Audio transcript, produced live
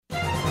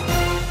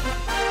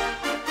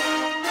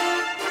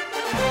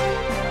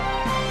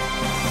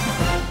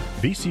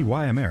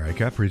VCY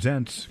America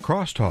presents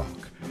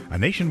Crosstalk, a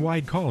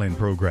nationwide call-in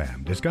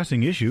program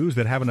discussing issues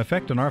that have an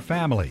effect on our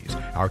families,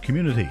 our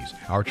communities,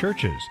 our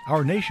churches,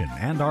 our nation,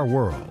 and our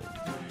world.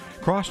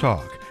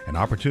 Crosstalk, an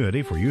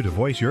opportunity for you to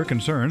voice your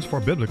concerns for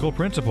biblical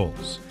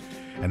principles.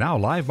 And now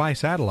live by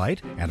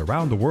satellite and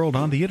around the world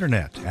on the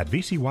internet at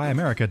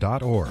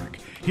vcyamerica.org.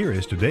 Here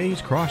is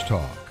today's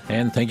Crosstalk.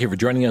 And thank you for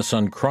joining us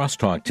on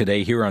Crosstalk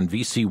today here on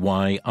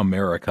VCY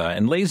America.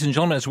 And ladies and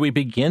gentlemen, as we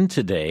begin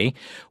today,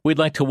 we'd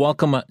like to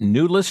welcome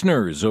new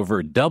listeners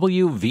over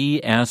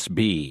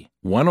WVSB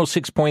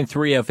 106.3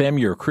 FM,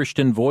 your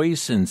Christian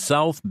voice in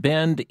South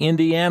Bend,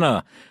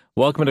 Indiana.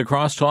 Welcome to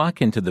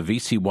Crosstalk and to the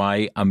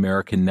VCY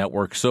American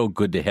Network. So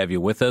good to have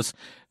you with us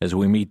as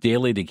we meet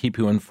daily to keep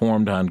you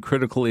informed on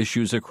critical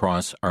issues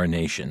across our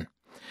nation.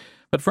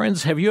 But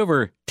friends, have you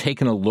ever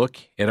taken a look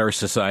at our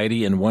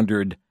society and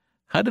wondered,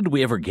 how did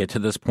we ever get to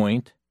this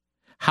point?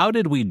 How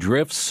did we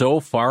drift so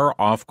far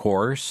off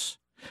course?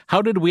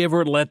 How did we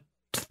ever let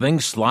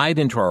things slide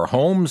into our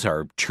homes,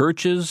 our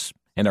churches,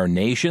 and our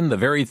nation, the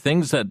very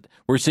things that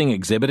we're seeing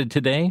exhibited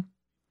today?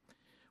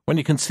 When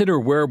you consider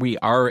where we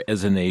are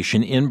as a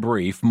nation, in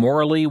brief,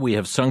 morally we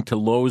have sunk to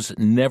lows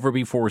never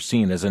before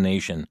seen as a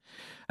nation.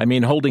 I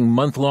mean, holding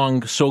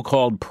month-long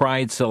so-called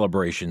pride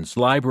celebrations,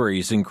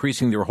 libraries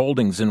increasing their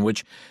holdings in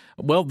which,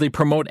 well, they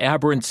promote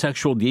aberrant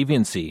sexual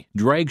deviancy.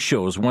 Drag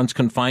shows, once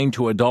confined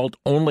to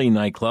adult-only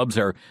nightclubs,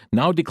 are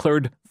now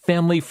declared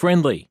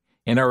family-friendly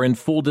and are in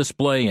full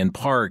display in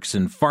parks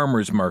and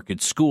farmers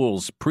markets,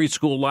 schools,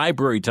 preschool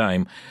library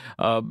time,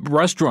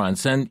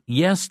 restaurants, and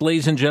yes,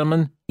 ladies and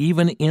gentlemen,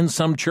 even in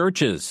some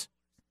churches.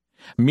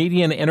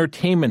 Media and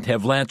entertainment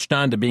have latched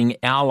on to being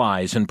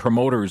allies and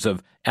promoters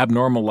of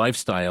abnormal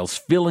lifestyles,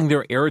 filling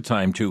their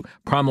airtime to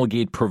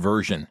promulgate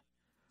perversion.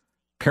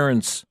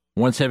 Parents,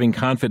 once having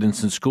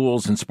confidence in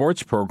schools and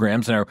sports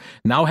programs, are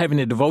now having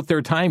to devote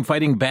their time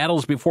fighting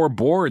battles before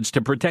boards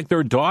to protect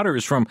their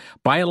daughters from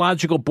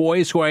biological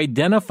boys who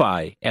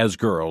identify as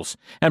girls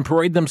and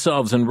parade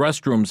themselves in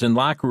restrooms and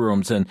locker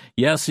rooms and,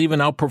 yes, even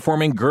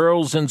outperforming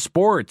girls in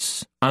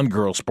sports on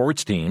girl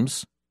sports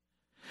teams.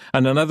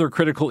 On another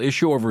critical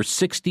issue, over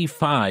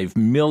 65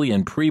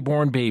 million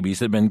preborn babies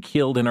have been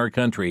killed in our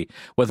country,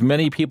 with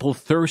many people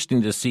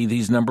thirsting to see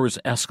these numbers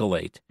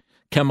escalate.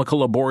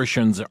 Chemical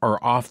abortions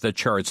are off the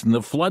charts, and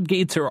the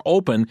floodgates are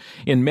open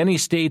in many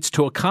states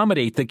to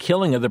accommodate the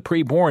killing of the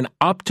preborn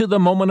up to the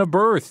moment of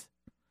birth.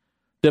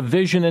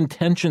 Division and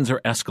tensions are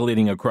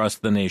escalating across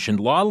the nation.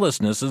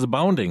 Lawlessness is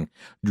abounding.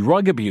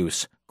 Drug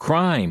abuse,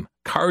 crime,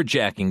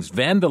 carjackings,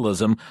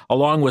 vandalism,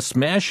 along with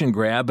smash and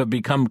grab have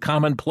become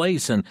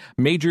commonplace in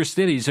major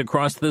cities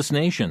across this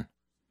nation.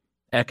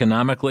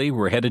 Economically,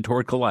 we're headed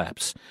toward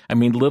collapse. I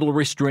mean, little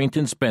restraint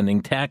in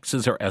spending,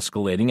 taxes are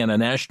escalating, and a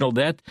national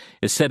debt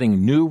is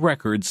setting new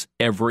records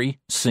every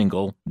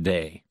single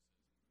day.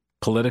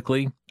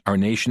 Politically, our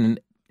nation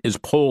is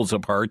poles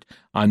apart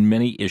on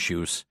many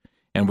issues,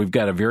 and we've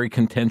got a very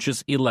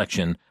contentious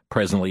election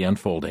presently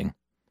unfolding.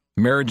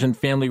 Marriage and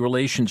family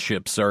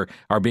relationships are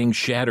being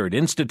shattered.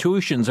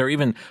 Institutions are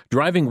even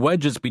driving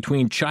wedges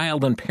between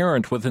child and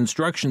parent with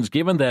instructions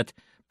given that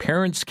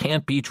parents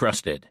can't be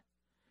trusted.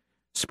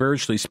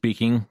 Spiritually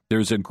speaking,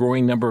 there's a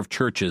growing number of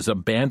churches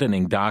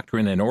abandoning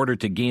doctrine in order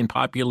to gain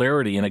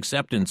popularity and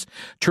acceptance.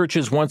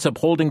 Churches once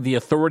upholding the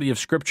authority of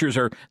scriptures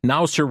are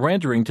now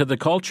surrendering to the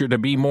culture to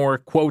be more,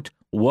 quote,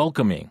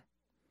 welcoming.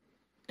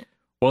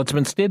 Well, it's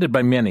been stated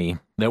by many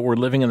that we're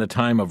living in the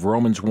time of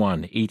Romans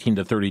 1,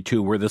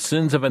 18-32, where the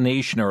sins of a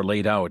nation are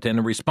laid out. And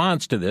in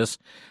response to this,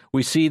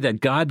 we see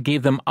that God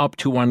gave them up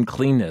to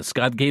uncleanness.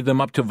 God gave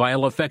them up to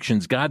vile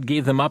affections. God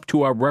gave them up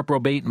to a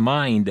reprobate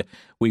mind,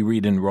 we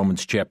read in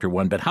Romans chapter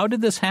 1. But how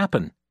did this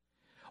happen?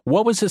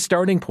 What was the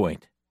starting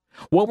point?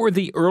 What were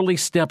the early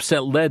steps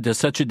that led to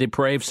such a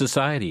depraved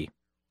society?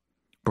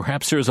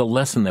 Perhaps there's a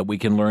lesson that we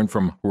can learn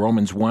from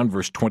Romans 1,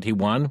 verse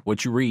 21,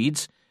 which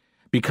reads,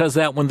 because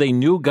that when they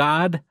knew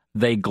God,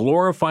 they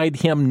glorified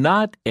him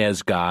not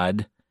as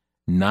God,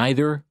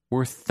 neither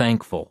were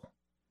thankful,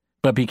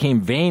 but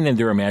became vain in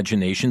their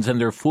imaginations, and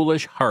their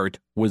foolish heart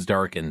was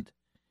darkened.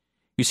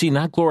 You see,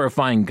 not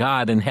glorifying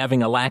God and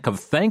having a lack of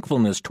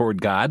thankfulness toward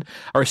God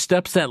are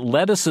steps that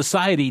led a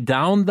society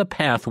down the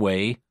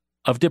pathway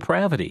of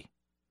depravity.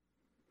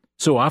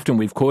 So often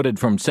we've quoted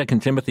from 2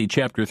 Timothy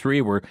chapter 3,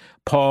 where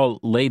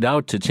Paul laid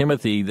out to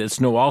Timothy that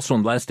no, also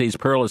in last days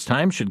perilous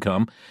times should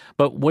come.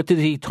 But what did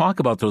he talk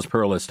about those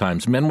perilous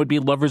times? Men would be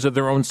lovers of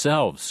their own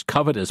selves,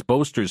 covetous,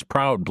 boasters,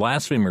 proud,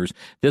 blasphemers,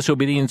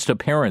 disobedient to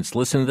parents.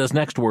 Listen to this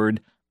next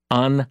word,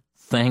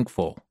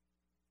 unthankful,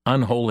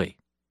 unholy.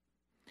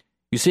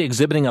 You see,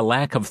 exhibiting a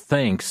lack of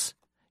thanks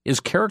is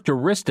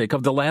characteristic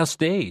of the last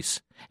days.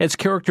 It's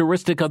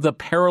characteristic of the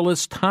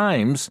perilous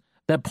times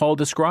that Paul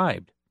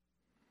described.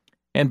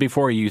 And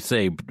before you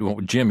say,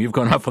 Jim, you've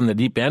gone off on the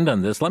deep end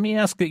on this, let me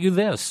ask you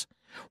this.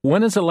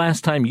 When is the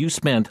last time you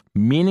spent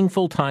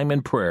meaningful time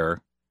in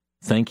prayer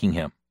thanking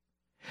him?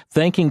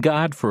 Thanking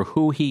God for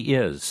who he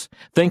is.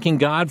 Thanking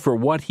God for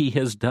what he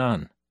has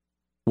done.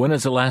 When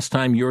is the last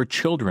time your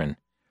children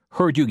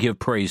heard you give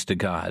praise to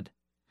God?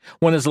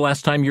 When is the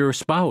last time your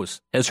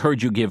spouse has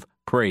heard you give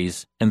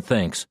praise and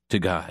thanks to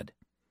God?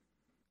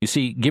 You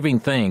see, giving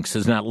thanks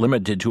is not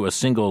limited to a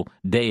single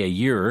day a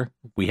year.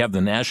 We have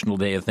the National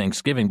Day of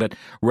Thanksgiving, but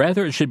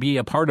rather it should be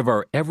a part of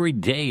our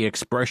everyday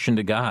expression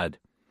to God.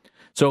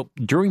 So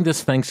during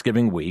this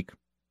Thanksgiving week,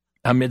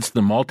 amidst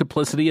the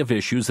multiplicity of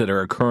issues that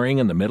are occurring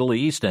in the Middle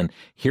East and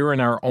here in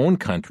our own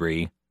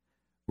country,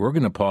 we're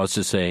going to pause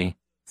to say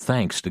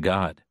thanks to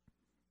God.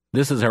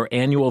 This is our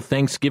annual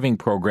Thanksgiving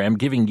program,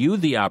 giving you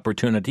the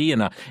opportunity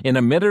in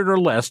a minute or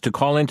less to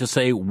call in to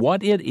say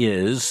what it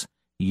is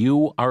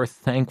you are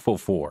thankful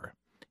for.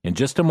 In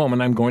just a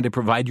moment, I'm going to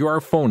provide you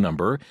our phone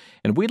number,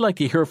 and we'd like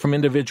to hear from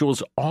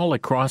individuals all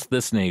across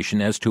this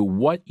nation as to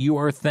what you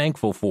are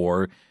thankful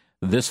for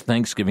this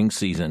Thanksgiving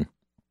season.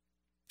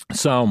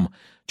 Psalm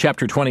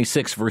chapter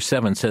 26, verse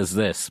 7 says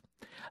this,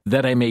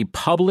 that I may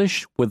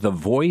publish with the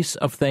voice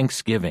of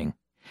thanksgiving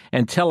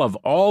and tell of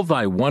all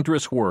thy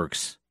wondrous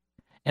works.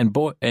 And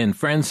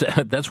friends,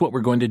 that's what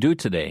we're going to do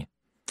today.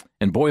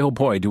 And boy, oh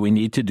boy, do we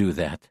need to do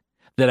that.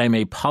 That I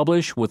may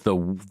publish with the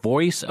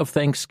voice of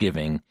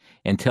thanksgiving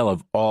and tell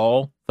of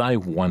all thy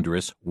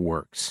wondrous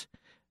works.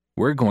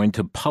 We're going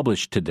to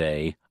publish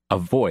today a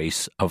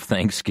voice of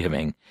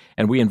thanksgiving,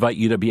 and we invite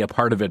you to be a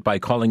part of it by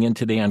calling in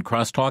today on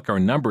Crosstalk.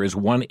 Our number is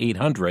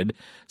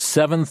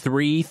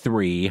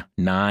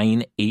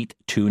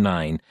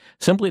 1-800-733-9829.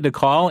 Simply to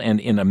call, and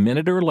in a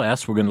minute or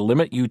less, we're going to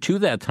limit you to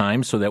that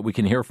time so that we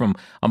can hear from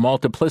a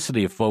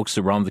multiplicity of folks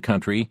around the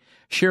country.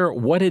 Share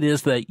what it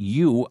is that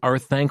you are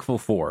thankful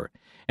for.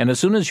 And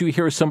as soon as you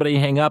hear somebody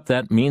hang up,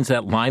 that means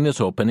that line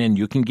is open and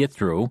you can get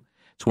through.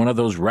 It's one of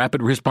those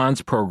rapid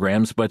response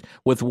programs, but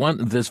with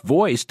this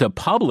voice to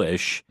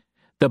publish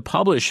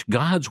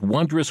God's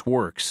wondrous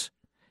works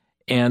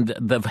and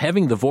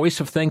having the voice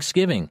of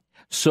thanksgiving,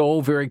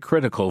 so very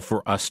critical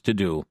for us to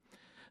do.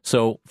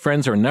 So,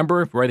 friends, our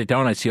number, write it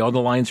down. I see all the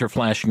lines are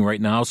flashing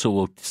right now, so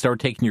we'll start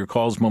taking your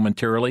calls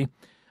momentarily.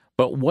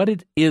 But what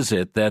is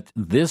it that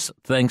this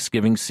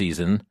Thanksgiving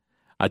season,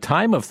 a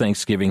time of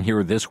Thanksgiving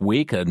here this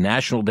week, a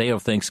National Day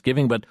of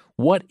Thanksgiving, but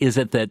what is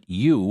it that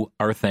you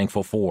are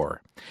thankful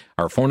for?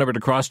 Our phone number to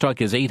Crosstalk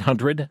is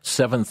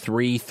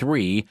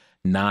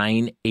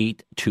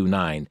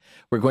 800-733-9829.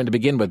 We're going to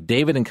begin with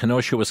David in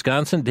Kenosha,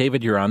 Wisconsin.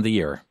 David, you're on the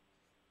air.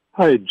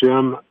 Hi,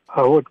 Jim.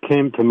 What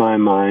came to my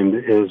mind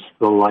is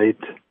the light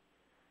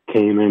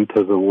came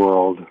into the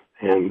world,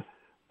 and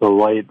the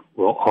light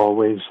will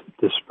always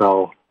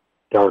dispel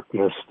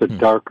darkness. The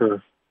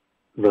darker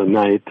the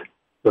night,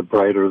 the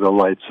brighter the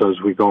light. So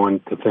as we go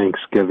into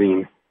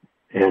Thanksgiving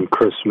and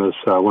Christmas,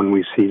 when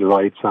we see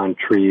lights on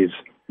trees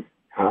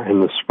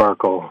and the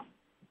sparkle,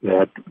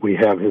 that we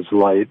have his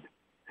light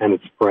and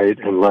it's bright,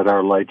 and let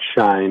our light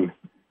shine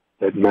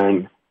that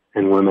men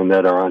and women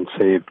that are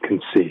unsaved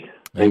can see.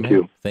 Thank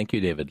you. Thank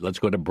you, David. Let's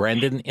go to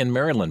Brandon in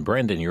Maryland.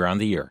 Brandon, you're on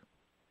the air.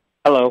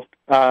 Hello.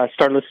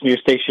 Started listening to your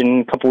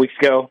station a couple weeks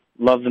ago.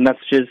 Love the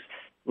messages.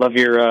 Love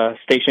your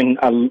station.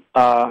 I'm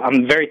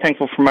very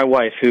thankful for my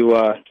wife, who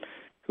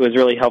has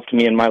really helped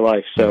me in my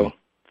life. So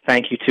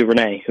thank you to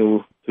Renee,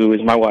 who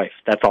is my wife.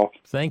 That's all.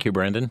 Thank you,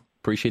 Brandon.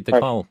 Appreciate the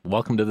call.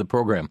 Welcome to the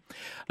program.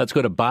 Let's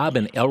go to Bob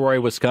in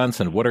Elroy,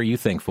 Wisconsin. What are you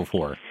thankful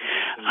for?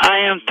 I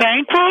am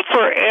thankful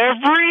for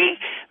every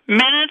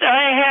minute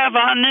I have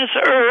on this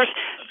earth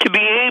to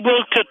be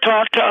able to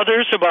talk to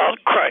others about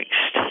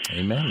Christ.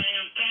 Amen.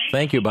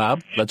 Thank you,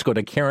 Bob. Let's go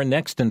to Karen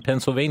next in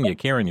Pennsylvania.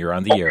 Karen, you're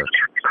on the air.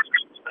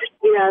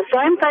 Yes,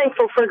 I'm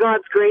thankful for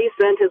God's grace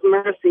and His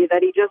mercy,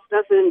 that He just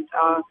doesn't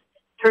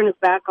turn His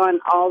back on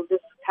all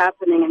this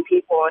happening in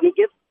people, and He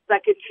gives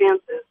second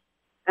chances.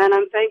 And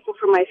I'm thankful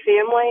for my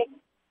family,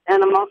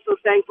 and I'm also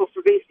thankful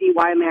for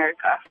VCY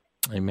America.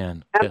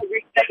 Amen. Have a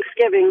great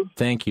Thanksgiving.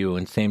 Thank you,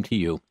 and same to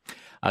you.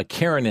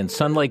 Karen in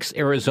Sun Lakes,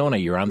 Arizona,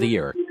 you're on the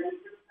air.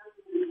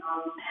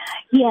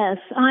 Yes,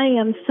 I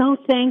am so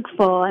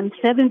thankful. I'm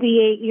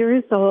 78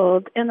 years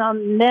old, and I'll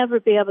never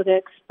be able to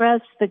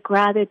express the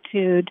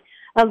gratitude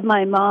of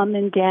my mom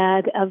and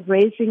dad of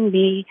raising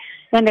me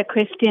in a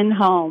Christian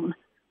home.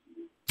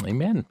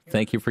 Amen.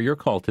 Thank you for your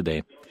call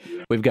today.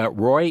 We've got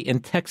Roy in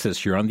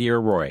Texas. You're on the air,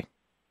 Roy.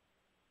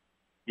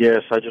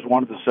 Yes, I just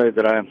wanted to say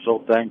that I am so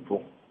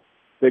thankful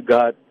that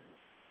God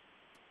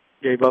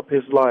gave up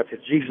His life,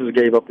 that Jesus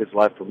gave up His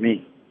life for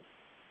me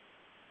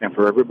and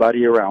for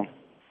everybody around.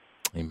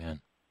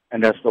 Amen.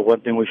 And that's the one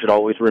thing we should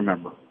always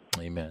remember.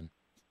 Amen.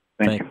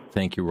 Thank you.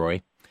 Thank you,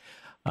 Roy.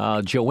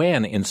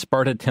 Joanne in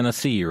Sparta,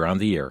 Tennessee, you're on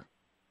the air.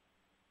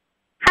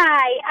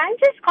 Hi, I'm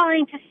just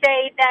calling to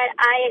say that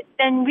I've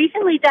been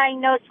recently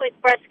diagnosed with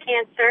breast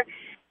cancer,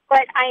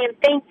 but I am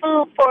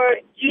thankful for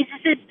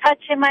Jesus'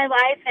 touch in my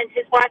life and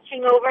His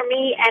watching over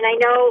me, and I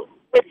know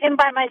with Him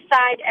by my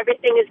side,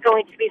 everything is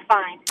going to be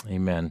fine.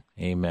 Amen.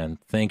 Amen.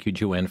 Thank you,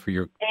 Joanne, for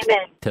your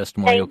Thank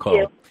testimonial call.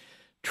 you.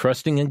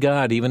 Trusting in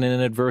God, even in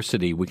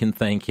adversity, we can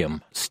thank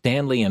Him.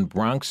 Stanley in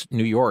Bronx,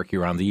 New York,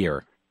 you're on the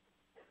air.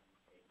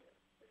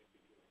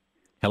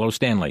 Hello,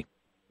 Stanley.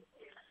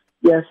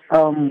 Yes,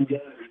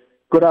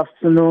 good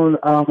afternoon.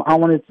 I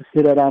wanted to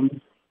say that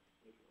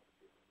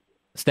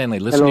Stanley,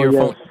 listen to your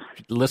phone.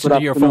 Listen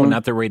to your phone,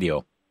 not the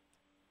radio.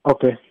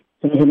 Okay.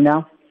 Can you hear me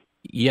now?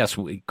 Yes,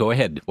 go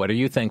ahead. What are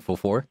you thankful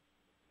for?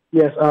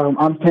 Yes,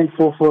 I'm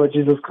thankful for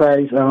Jesus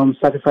Christ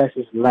sacrificed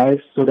his life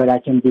so that I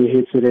can be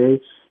here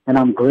today. And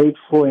I'm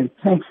grateful and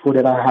thankful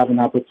that I have an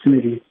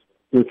opportunity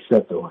to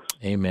accept those.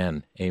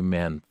 Amen.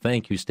 Amen.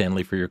 Thank you,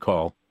 Stanley, for your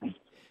call.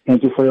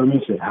 Thank you for your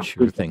music.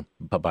 Sure thing.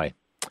 Bye-bye.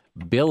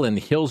 Bill in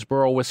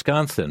Hillsboro,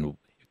 Wisconsin.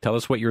 Tell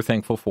us what you're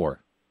thankful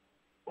for.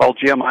 Well,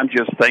 Jim, I'm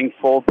just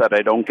thankful that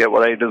I don't get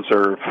what I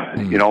deserve.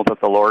 You know, that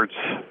the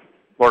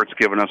Lord's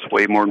given us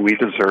way more than we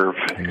deserve,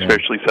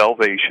 especially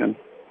salvation.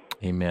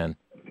 Amen.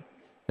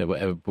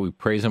 We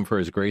praise him for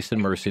his grace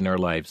and mercy in our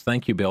lives.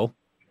 Thank you, Bill.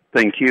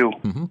 Thank you.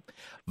 Mm-hmm.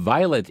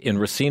 Violet in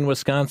Racine,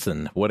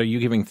 Wisconsin. What are you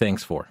giving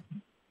thanks for?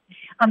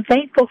 I'm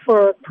thankful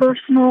for a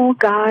personal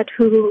God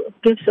who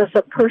gives us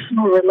a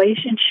personal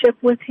relationship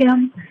with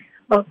him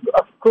of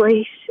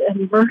grace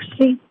and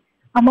mercy.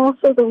 I'm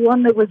also the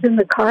one that was in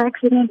the car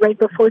accident right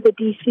before the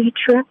D.C.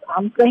 trip.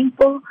 I'm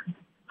thankful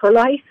for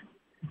life.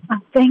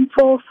 I'm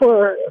thankful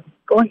for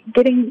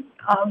getting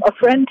a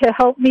friend to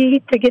help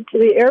me to get to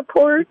the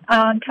airport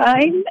on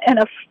time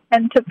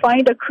and to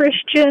find a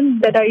Christian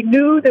that I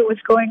knew that was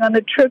going on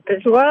the trip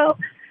as well.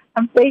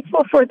 I'm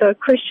thankful for the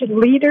Christian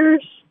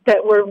leaders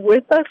that were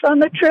with us on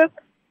the trip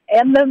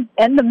and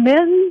the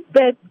men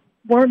that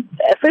weren't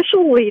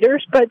official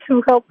leaders but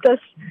who helped us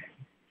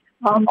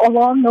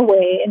along the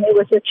way. And it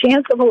was a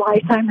chance of a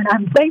lifetime, and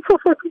I'm thankful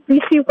for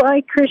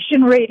VCY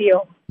Christian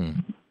Radio.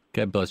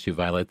 God bless you,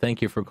 Violet.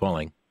 Thank you for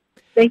calling.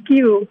 Thank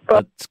you.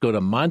 Let's go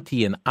to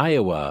Monty in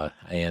Iowa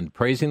and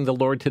praising the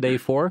Lord today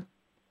for?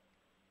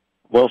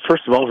 Well,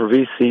 first of all, for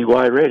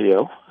VCY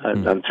Radio.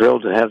 I'm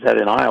thrilled to have that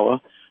in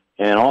Iowa,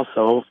 and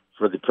also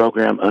for the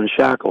program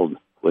Unshackled,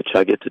 which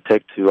I get to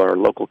take to our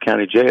local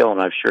county jail,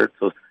 and I've shared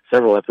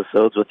several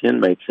episodes with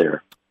inmates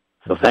there.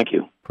 So thank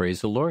you.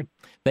 Praise the Lord.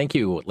 Thank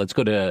you. Let's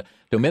go to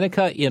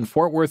Dominica in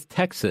Fort Worth,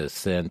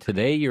 Texas. And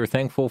today you're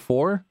thankful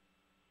for?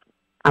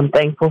 I'm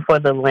thankful for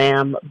the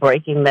Lamb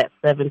breaking that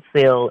seventh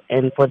seal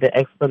and for the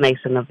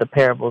explanation of the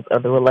parables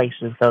of the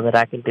relations so that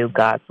I can do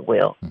God's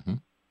will. Mm-hmm.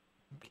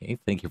 Okay,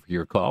 thank you for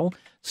your call.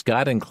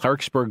 Scott in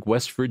Clarksburg,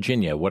 West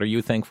Virginia. What are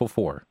you thankful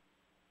for?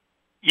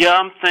 Yeah,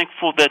 I'm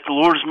thankful that the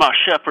Lord is my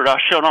shepherd. I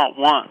shall not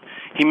want.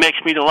 He makes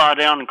me to lie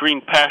down in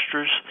green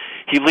pastures.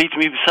 He leads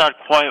me beside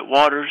quiet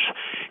waters.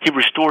 He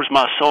restores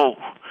my soul.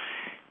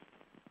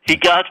 He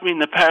guides me in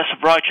the paths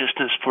of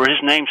righteousness for his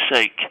name's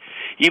sake.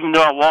 Even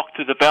though I walk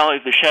through the valley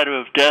of the shadow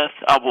of death,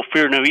 I will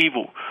fear no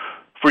evil,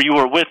 for you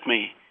are with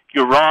me.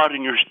 Your rod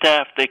and your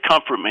staff, they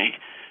comfort me.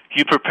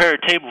 You prepare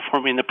a table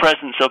for me in the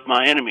presence of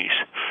my enemies.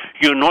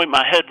 You anoint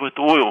my head with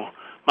oil.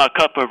 My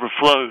cup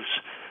overflows.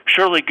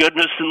 Surely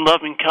goodness and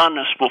loving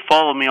kindness will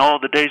follow me all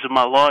the days of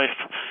my life,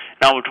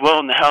 and I will dwell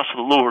in the house of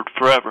the Lord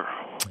forever.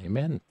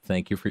 Amen.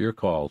 Thank you for your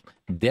call.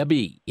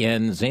 Debbie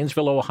in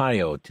Zanesville,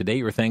 Ohio. Today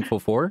you're thankful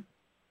for?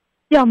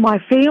 Yeah, my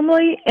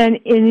family, and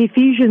in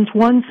Ephesians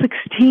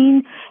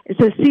 1:16, it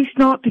says, cease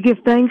not to give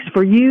thanks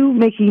for you,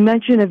 making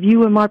mention of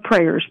you in my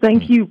prayers.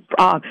 Thank you,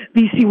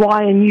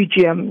 VCY, and you,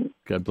 Jim.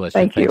 God bless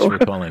Thank you. you. Thanks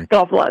for calling.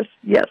 God bless.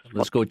 Yes.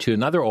 Let's go to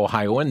another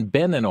Ohioan.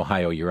 Ben in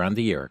Ohio, you're on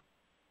the air.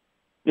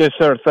 Yes,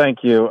 sir.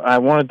 Thank you. I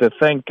wanted to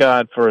thank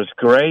God for his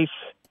grace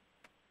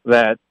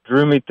that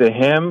drew me to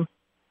him,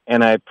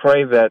 and I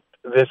pray that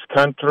this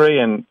country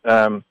and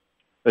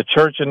the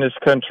church in this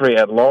country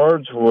at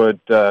large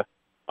would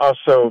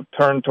also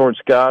turn towards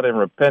God in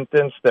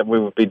repentance, that we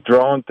would be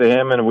drawn to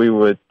him and we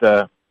would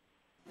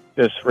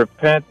just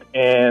repent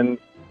and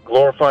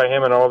glorify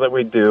him in all that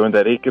we do, and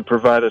that he could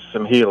provide us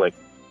some healing.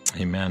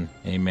 Amen.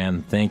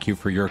 Amen. Thank you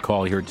for your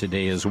call here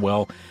today as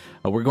well.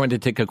 We're going to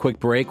take a quick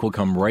break. We'll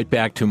come right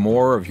back to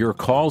more of your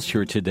calls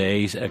here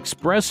today,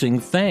 expressing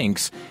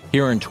thanks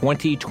here in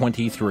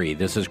 2023.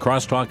 This is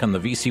Crosstalk on the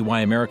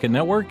VCY America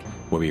Network.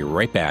 We'll be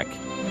right back.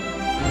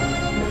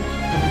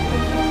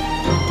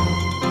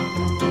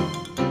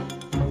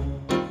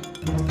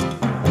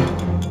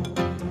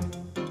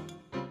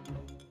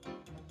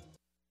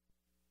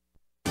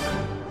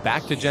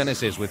 Back to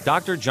Genesis with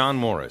Dr. John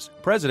Morris,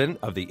 president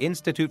of the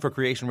Institute for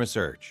Creation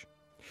Research.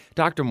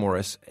 Dr.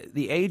 Morris,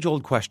 the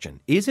age-old question,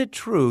 is it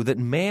true that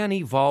man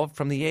evolved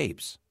from the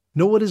apes?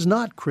 No, it is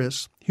not,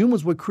 Chris.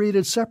 Humans were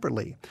created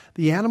separately.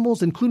 The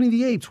animals, including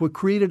the apes, were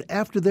created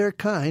after their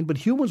kind, but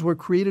humans were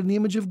created in the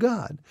image of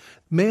God.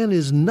 Man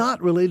is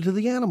not related to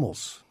the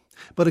animals.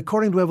 But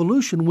according to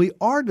evolution, we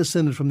are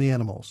descended from the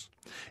animals.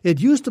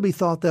 It used to be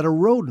thought that a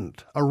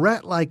rodent, a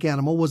rat-like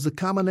animal, was the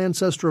common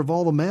ancestor of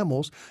all the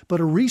mammals, but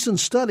a recent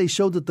study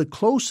showed that the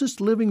closest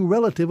living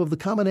relative of the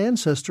common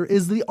ancestor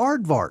is the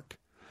aardvark.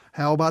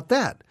 How about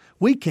that?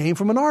 We came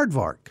from an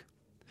aardvark.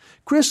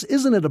 Chris,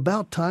 isn't it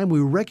about time we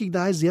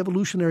recognize the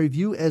evolutionary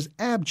view as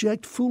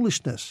abject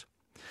foolishness?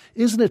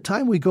 Isn't it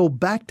time we go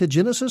back to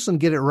Genesis and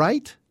get it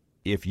right?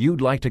 If you'd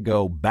like to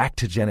go back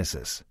to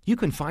Genesis, you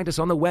can find us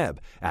on the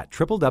web at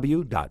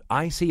www.icr.org.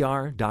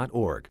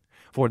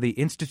 For the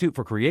Institute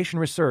for Creation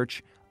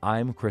Research,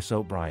 I'm Chris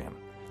O'Brien.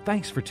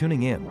 Thanks for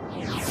tuning in.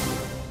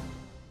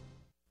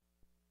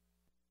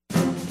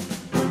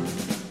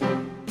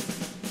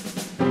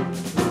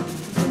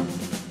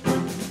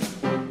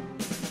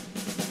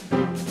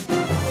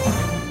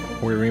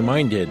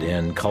 reminded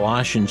in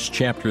Colossians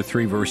chapter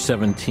 3, verse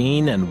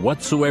 17, and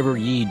whatsoever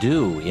ye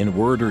do in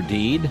word or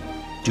deed,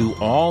 do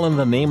all in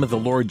the name of the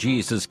Lord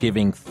Jesus,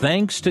 giving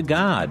thanks to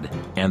God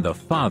and the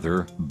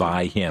Father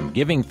by Him.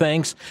 Giving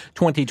thanks,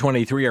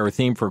 2023, our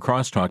theme for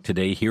Crosstalk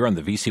today here on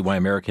the VCY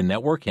American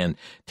Network. And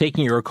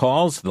taking your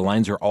calls, the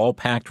lines are all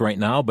packed right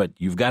now, but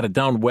you've got it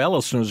down well.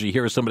 As soon as you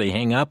hear somebody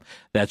hang up,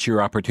 that's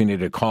your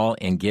opportunity to call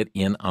and get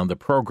in on the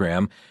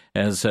program.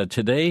 As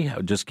today,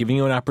 just giving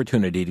you an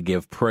opportunity to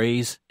give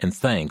praise and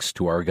thanks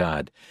to our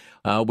God.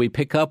 We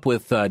pick up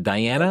with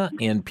Diana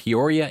in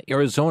Peoria,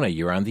 Arizona.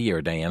 You're on the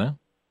air, Diana.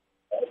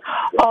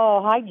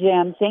 Oh, hi,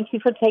 Jim. Thank you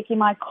for taking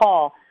my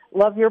call.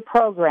 Love your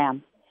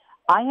program.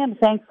 I am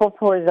thankful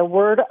for the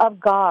Word of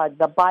God,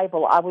 the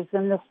Bible. I was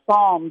in the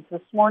Psalms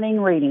this morning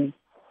reading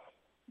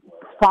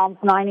Psalms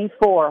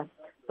 94.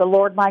 The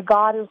Lord my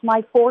God is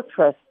my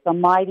fortress, the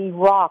mighty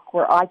rock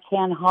where I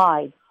can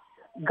hide.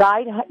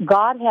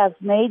 God has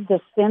made the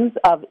sins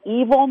of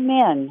evil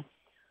men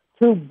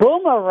to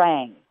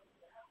boomerang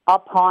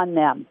upon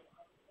them,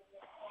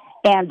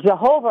 and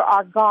Jehovah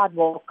our God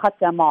will cut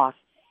them off.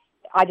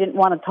 I didn't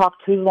want to talk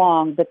too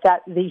long, but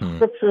these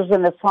scriptures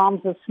in the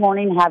Psalms this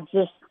morning have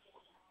just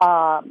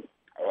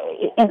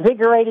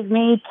invigorated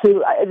me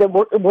to the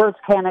words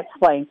can't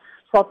explain.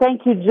 So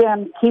thank you,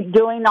 Jim. Keep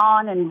doing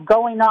on and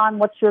going on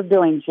what you're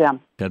doing,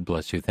 Jim. God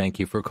bless you. Thank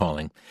you for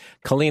calling.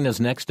 Colleen is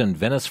next in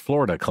Venice,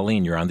 Florida.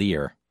 Colleen, you're on the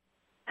air.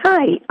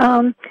 Hi.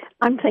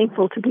 I'm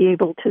thankful to be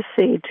able to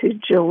say to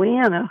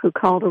Joanna, who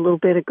called a little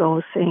bit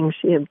ago saying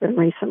she had been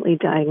recently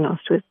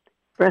diagnosed with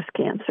breast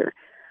cancer.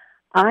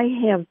 I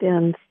have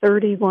been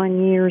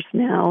 31 years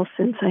now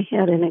since I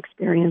had an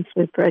experience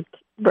with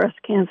breast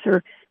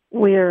cancer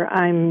where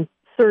I'm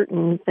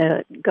certain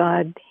that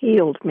God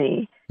healed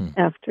me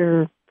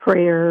after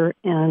prayer,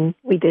 and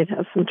we did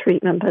have some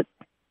treatment, but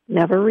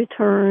never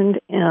returned,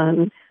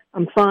 and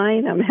I'm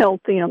fine, I'm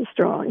healthy, I'm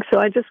strong. So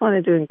I just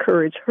wanted to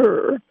encourage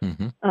her.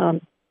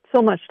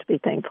 So much to be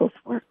thankful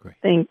for.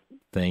 Thank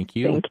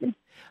you. Thank you.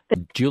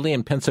 Julie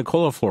in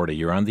Pensacola, Florida,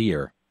 you're on the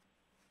air.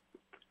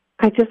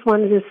 I just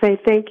wanted to say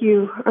thank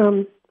you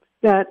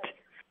that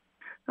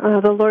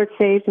the Lord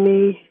saved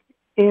me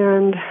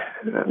and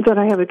that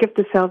I have a gift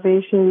of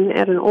salvation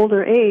at an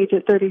older age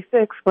at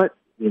 36, but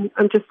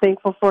I'm just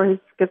thankful for His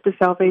gift of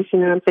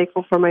salvation, and I'm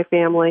thankful for my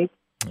family.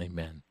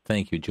 Amen.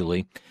 Thank you,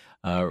 Julie.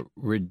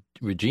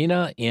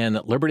 Regina in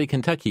Liberty,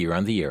 Kentucky, you're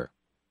on the air.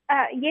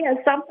 Yes,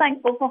 I'm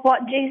thankful for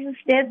what Jesus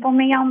did for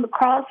me on the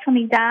cross when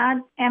He died,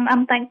 and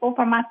I'm thankful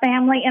for my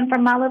family and for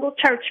my little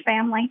church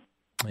family.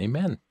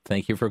 Amen.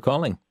 Thank you for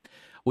calling.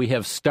 We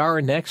have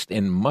Star next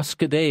in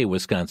Muscadet,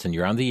 Wisconsin.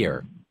 You're on the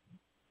air.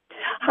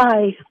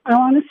 Hi. I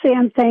want to say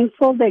I'm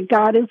thankful that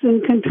God is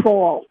in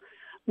control.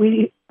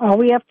 All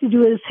we have to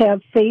do is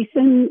have faith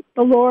in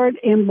the Lord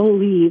and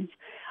believe.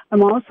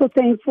 I'm also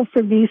thankful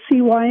for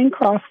VCY and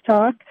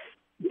Crosstalk.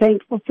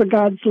 Thankful for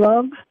God's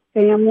love,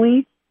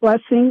 family,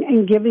 blessing,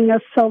 and giving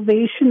us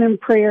salvation and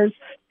prayers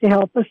to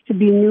help us to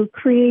be new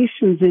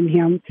creations in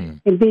Him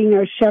and being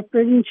our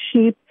shepherd and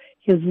sheep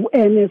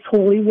and His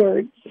holy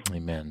words.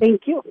 Amen.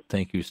 Thank you.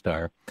 Thank you,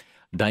 Star.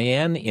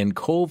 Diane in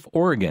Cove,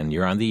 Oregon,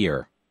 you're on the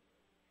air.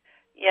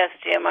 Yes,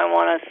 Jim, I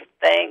want to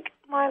thank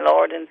my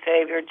Lord and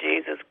Savior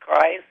Jesus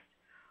Christ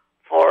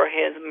for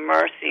His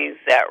mercies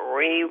that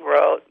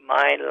rewrote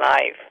my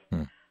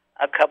life.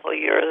 A couple of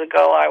years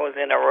ago, I was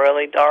in a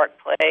really dark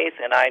place,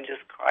 and I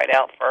just cried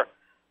out for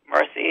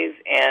mercies,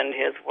 and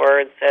His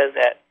word says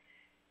that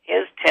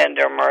His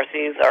tender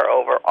mercies are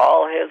over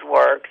all His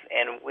works,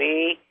 and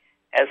we,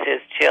 as His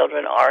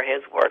children, are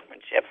His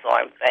workmanship. So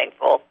I'm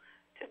thankful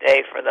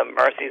today for the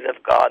mercies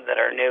of God that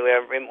are new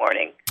every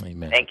morning.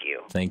 Amen. Thank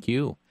you. Thank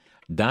you.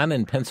 Don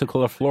in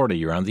Pensacola, Florida,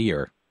 you're on the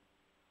air.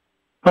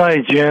 Hi,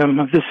 Jim.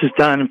 This is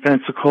Don in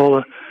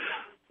Pensacola.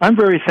 I'm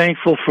very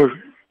thankful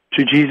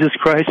to Jesus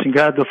Christ and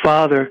God the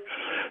Father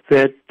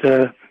that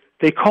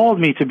they called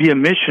me to be a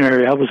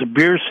missionary. I was a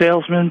beer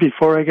salesman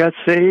before I got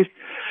saved,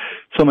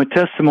 so my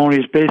testimony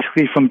is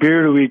basically from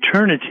beer to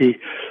eternity.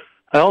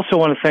 I also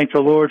want to thank the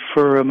Lord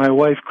for my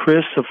wife,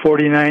 Chris, of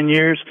 49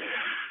 years.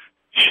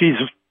 She's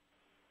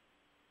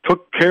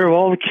took care of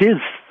all the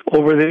kids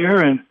over there,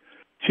 and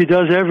she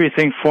does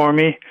everything for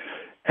me.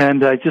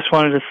 And I just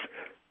wanted to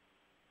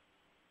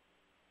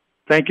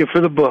thank you for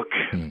the book.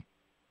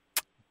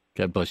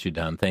 God bless you,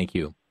 Don. Thank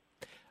you.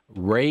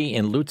 Ray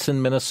in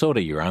Lutzen,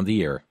 Minnesota, you're on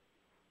the air.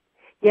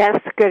 Yes,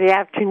 good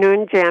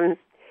afternoon, Jim.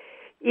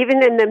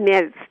 Even in the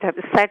midst of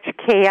such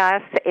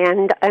chaos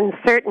and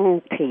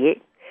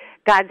uncertainty,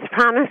 God's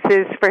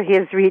promises for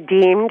His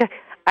redeemed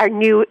are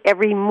new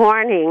every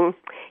morning.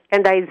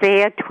 And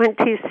Isaiah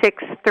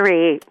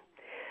 26:3,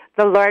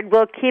 the Lord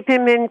will keep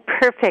him in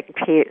perfect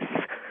peace,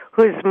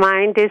 whose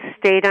mind is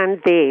stayed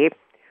on Thee,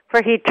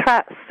 for he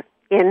trusts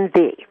in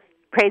Thee.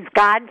 Praise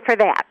God for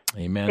that.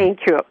 Amen. Thank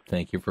you.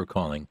 Thank you for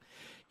calling.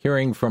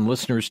 Hearing from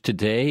listeners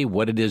today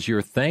what it is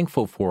you're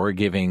thankful for,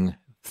 giving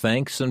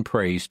thanks and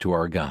praise to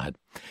our God.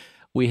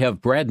 We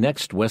have Brad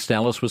next, West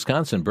Allis,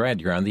 Wisconsin.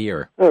 Brad, you're on the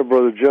air. Hey,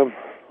 Brother Jim.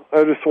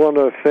 I just want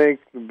to thank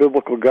the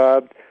biblical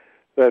God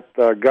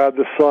that God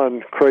the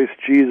Son, Christ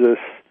Jesus,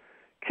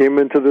 came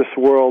into this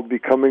world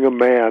becoming a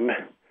man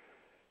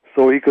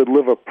so he could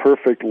live a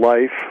perfect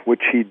life,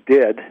 which he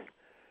did,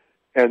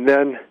 and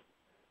then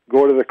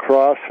go to the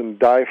cross and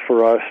die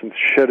for us and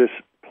shed his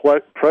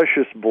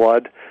precious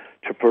blood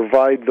to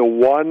provide the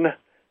one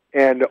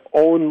and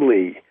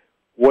only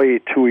way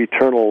to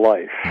eternal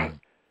life.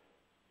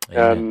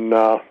 And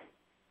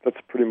that's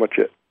pretty much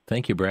it.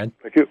 Thank you, Brad.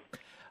 Thank you.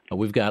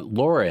 We've got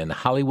Laura in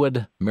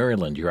Hollywood,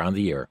 Maryland. You're on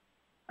the air.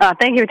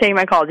 Thank you for taking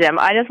my call, Jim.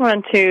 I just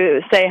wanted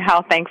to say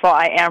how thankful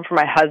I am for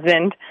my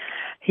husband.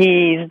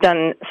 He's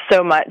done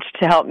so much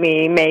to help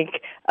me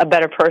make a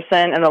better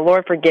person, and the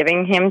Lord for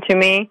giving him to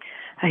me.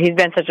 He's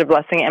been such a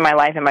blessing in my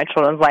life and my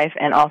children's life,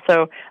 and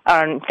also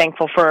I'm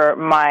thankful for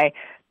my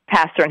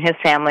pastor and his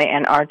family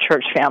and our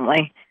church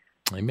family.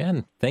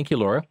 Amen. Thank you,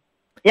 Laura.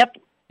 Yep.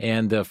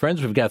 And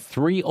friends, we've got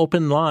 3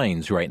 open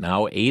lines right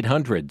now,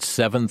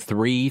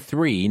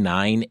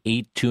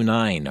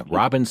 800-733-9829.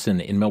 Robinson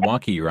in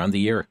Milwaukee, you're on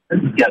the air.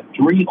 We've got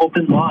 3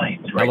 open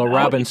lines right now. Hello,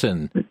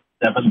 Robinson.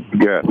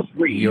 Yes.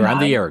 You're on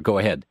the air. Go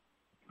ahead.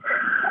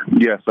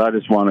 Yes, I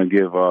just want to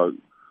give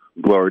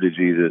glory to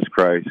Jesus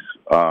Christ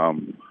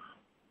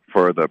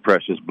for the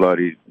precious blood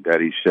that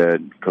he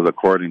shed, because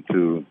according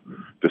to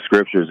the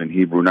scriptures in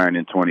Hebrew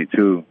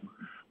 9:22,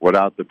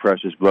 without the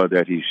precious blood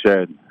that he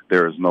shed,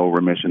 there is no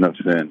remission of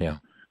sin. Yeah.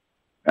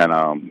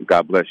 And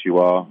God bless you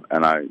all,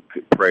 and I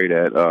pray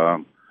that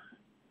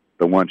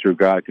the one true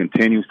God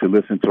continues to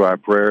listen to our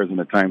prayers in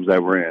the times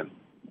that we're in.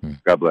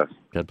 God bless.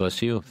 God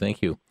bless you.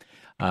 Thank you.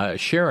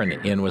 Sharon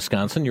in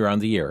Wisconsin, you're on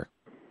the air.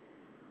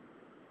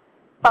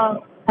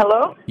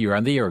 Hello? You're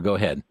on the air. Go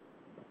ahead.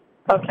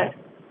 Okay.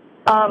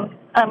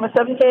 I'm a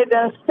Seventh-day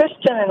Adventist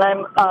Christian, and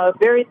I'm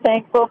very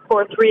thankful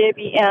for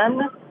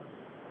 3ABN.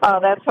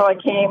 That's how I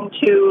came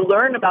to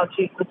learn about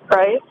Jesus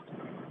Christ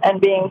and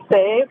being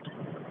saved,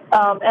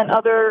 and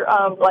other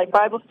like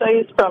Bible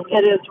studies from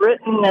It Is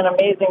Written and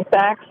Amazing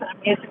Facts and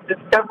Amazing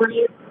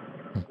Discoveries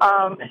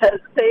has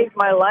saved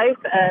my life,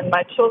 and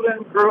my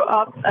children grew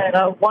up in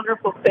a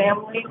wonderful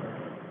family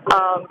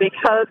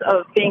because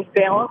of being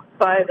balanced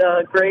by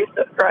the grace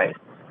of Christ.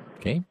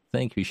 Okay.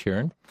 Thank you,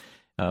 Sharon,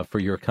 for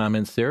your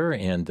comments there,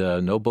 and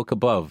no book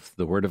above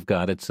the Word of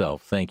God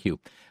itself. Thank you.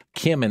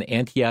 Kim in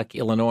Antioch,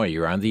 Illinois,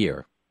 you're on the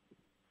air.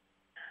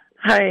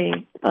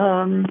 Hi.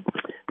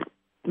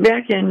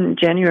 Back in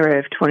January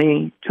of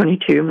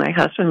 2022, my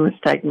husband was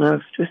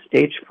diagnosed with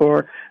stage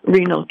 4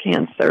 renal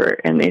cancer,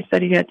 and they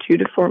said he had 2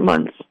 to 4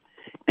 months.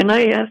 And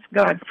I asked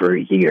God for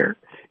a year,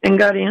 and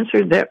God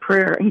answered that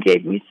prayer and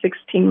gave me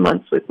 16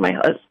 months with my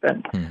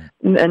husband.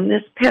 And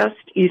this past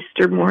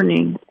Easter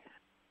morning,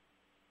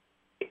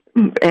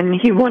 and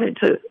he wanted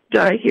to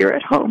die here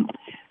at home.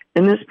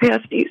 And this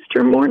past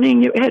Easter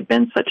morning, it had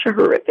been such a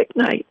horrific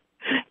night.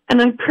 And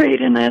I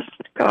prayed and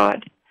asked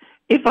God,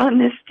 if on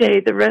this day,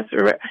 the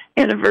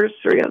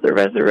anniversary of the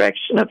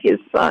resurrection of his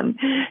son,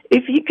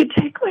 if he could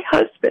take my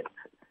husband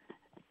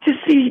to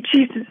see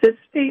Jesus'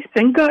 face,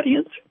 and God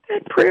answered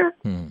that prayer.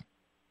 And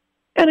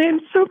I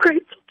am so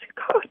grateful to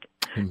God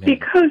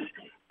because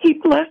he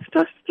blessed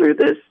us through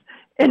this,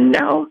 and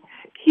now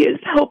he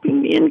is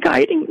helping me and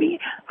guiding me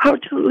how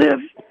to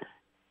live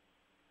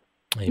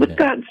with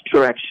God's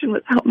direction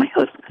without my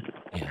husband.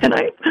 And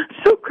I'm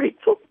so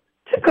grateful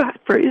to God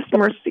for his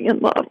mercy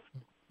and love.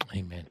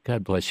 Amen.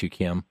 God bless you,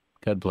 Kim.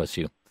 God bless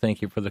you.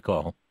 Thank you for the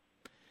call.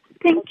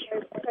 Thank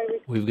you.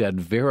 We've got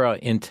Vera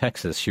in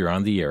Texas. You're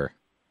on the air.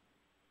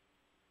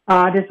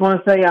 I just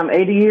want to say I'm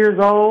 80 years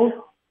old.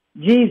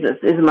 Jesus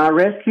is my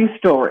rescue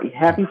story.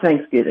 Happy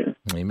Thanksgiving.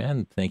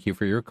 Amen. Thank you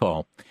for your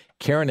call.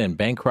 Karen in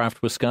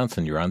Bancroft,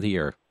 Wisconsin. You're on the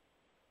air.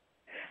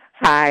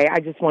 Hi.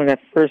 I just want to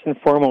first and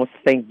foremost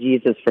thank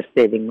Jesus for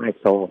saving my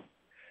soul.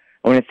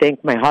 I want to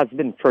thank my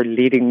husband for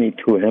leading me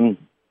to him.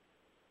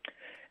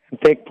 I'm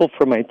thankful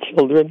for my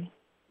children,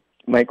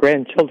 my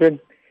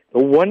grandchildren, the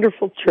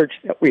wonderful church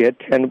that we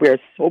attend. We are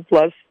so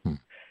blessed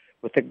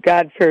with a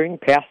God-fearing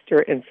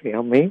pastor and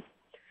family.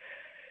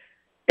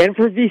 And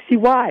for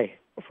VCY,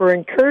 for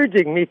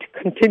encouraging me to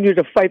continue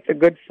to fight the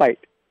good fight.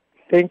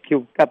 Thank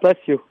you. God bless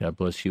you. God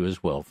bless you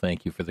as well.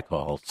 Thank you for the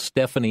call.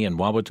 Stephanie in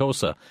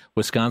Wauwatosa,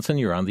 Wisconsin,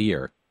 you're on the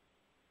air.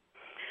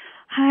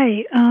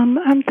 Hi,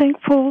 I'm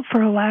thankful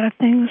for a lot of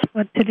things,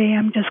 but today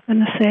I'm just going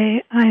to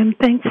say I am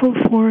thankful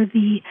for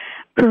the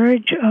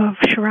courage of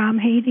Sharam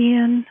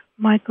Hadian,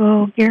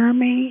 Michael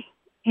Garamy,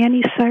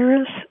 Annie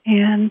Cyrus,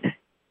 and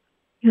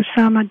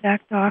Usama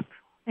Dakdok.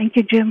 Thank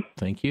you, Jim.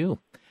 Thank you.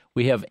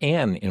 We have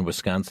Ann in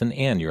Wisconsin.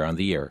 Ann, you're on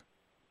the air.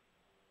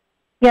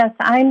 Yes,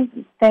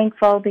 I'm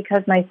thankful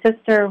because my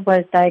sister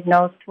was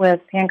diagnosed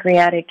with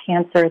pancreatic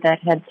cancer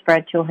that had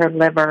spread to her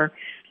liver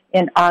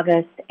in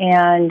August,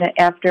 and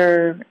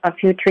after a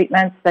few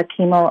treatments, the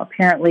chemo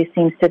apparently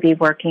seems to be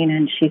working,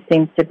 and she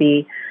seems to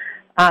be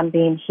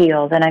being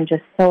healed, and I'm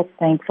just so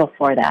thankful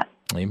for that.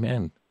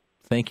 Amen.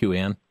 Thank you,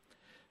 Ann.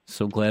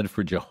 So glad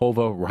for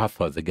Jehovah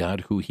Rapha, the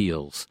God who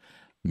heals.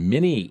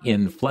 Minnie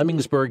in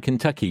Flemingsburg,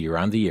 Kentucky, you're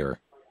on the air.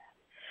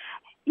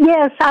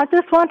 Yes, I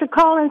just want to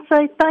call and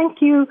say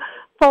thank you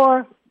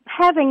for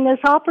having this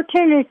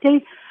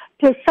opportunity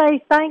to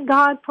say thank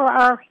God for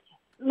our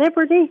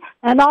liberty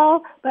and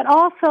all, but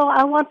also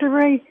I want to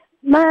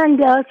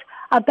remind us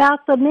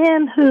about the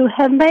men who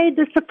have made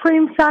the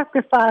supreme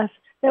sacrifice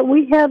that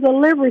we have the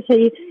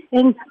liberty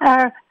in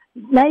our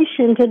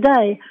nation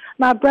today.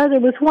 My brother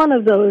was one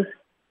of those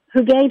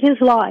who gave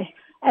his life,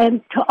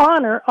 and to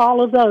honor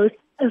all of those,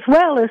 as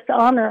well as to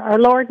honor our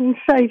Lord and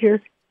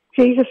Savior,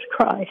 Jesus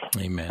Christ.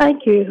 Amen.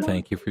 Thank you.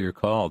 Thank you for your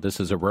call.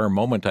 This is a rare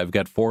moment. I've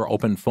got 4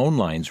 open phone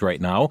lines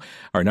right now.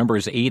 Our number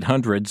is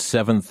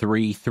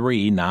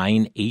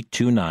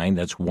 800-733-9829.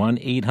 That's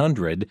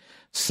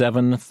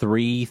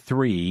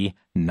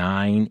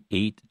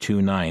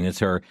 1-800-733-9829.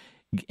 It's our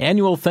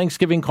annual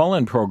Thanksgiving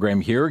call-in program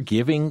here,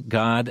 giving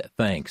God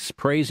thanks,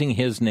 praising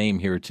His name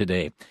here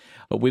today.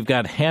 We've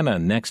got Hannah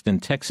next in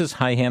Texas.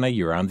 Hi, Hannah.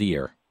 You're on the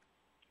air.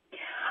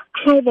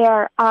 Hi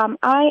there.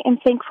 I am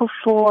thankful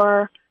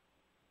for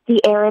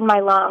the air in my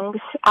lungs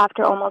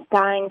after almost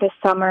dying this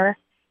summer.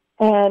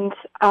 And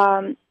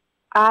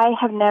I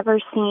have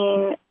never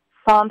seen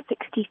Psalm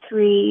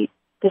 63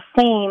 the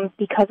same,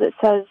 because it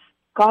says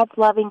God's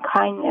loving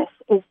kindness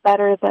is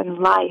better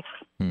than life.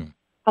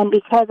 And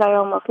because I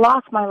almost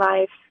lost my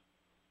life,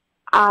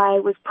 I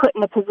was put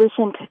in a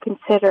position to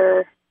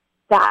consider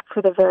that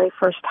for the very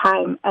first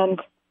time. And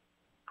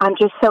I'm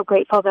just so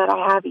grateful that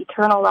I have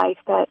eternal life,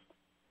 that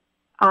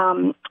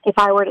if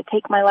I were to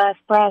take my last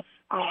breath,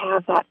 I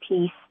have that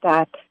peace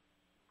that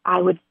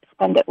I would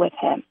spend it with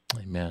Him.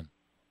 Amen.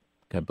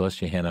 God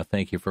bless you, Hannah.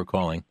 Thank you for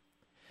calling.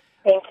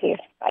 Thank you.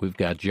 Bye. We've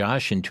got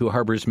Josh in Two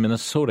Harbors,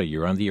 Minnesota.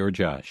 You're on the air,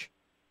 Josh.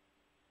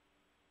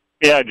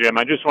 Yeah, Jim,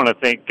 I just want to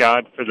thank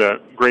God for the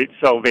great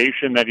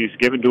salvation that He's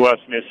given to us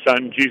in His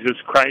Son, Jesus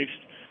Christ.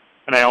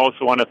 And I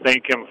also want to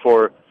thank Him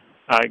for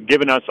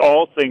giving us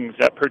all things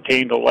that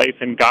pertain to life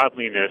and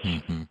godliness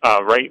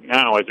right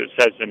now, as it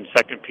says in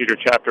 2 Peter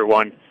chapter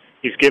 1.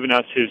 He's given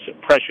us His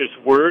precious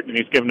Word, and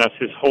He's given us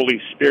His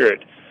Holy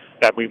Spirit,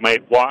 that we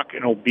might walk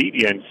in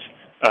obedience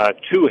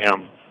to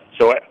Him.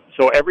 So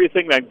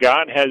everything that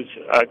God has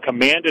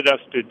commanded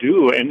us to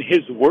do in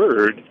His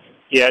Word,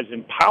 He has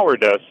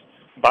empowered us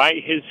by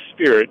His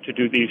Spirit to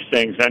do these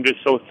things. I'm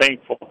just so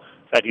thankful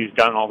that He's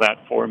done all that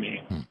for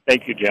me.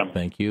 Thank you, Jim.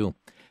 Thank you.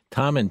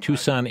 Tom in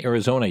Tucson,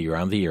 Arizona, you're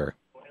on the air.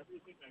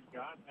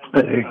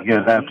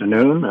 Good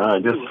afternoon. I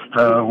just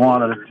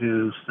wanted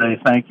to say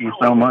thank you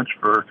so much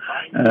for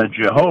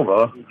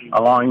Jehovah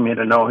allowing me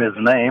to know His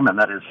name, and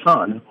that His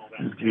Son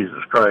is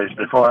Jesus Christ.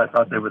 Before I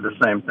thought they were the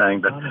same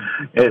thing, but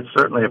it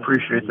certainly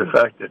appreciates the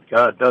fact that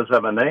God does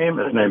have a name.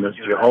 His name is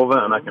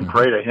Jehovah, and I can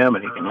pray to Him,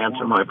 and He can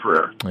answer my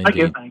prayer. Indeed. Thank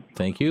you.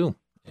 Thank you.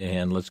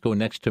 And let's go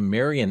next to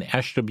Mary in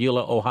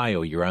Ashtabula,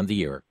 Ohio. You're on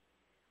the air.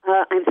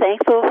 I'm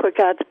thankful for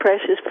God's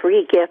precious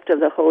free gift of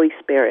the Holy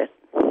Spirit.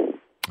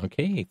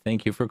 Okay,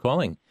 thank you for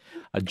calling.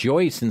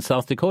 Joyce in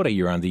South Dakota,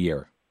 you're on the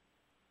air.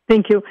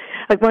 Thank you.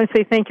 I want to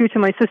say thank you to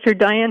my sister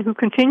Diane, who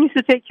continues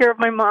to take care of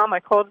my mom. I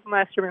called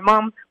last year. My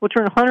mom will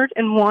turn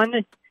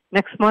 101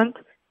 next month,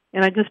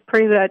 and I just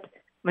pray that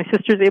my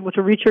sister is able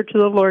to reach her to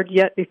the Lord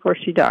yet before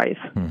she dies.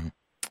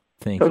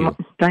 Thank you.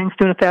 Diane's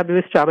doing a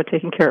fabulous job of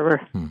taking care of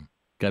her.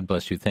 God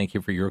bless you. Thank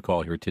you for your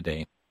call here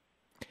today.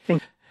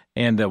 Thank you.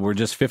 And we're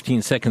just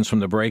 15 seconds from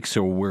the break,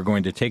 so we're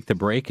going to take the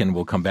break, and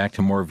we'll come back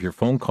to more of your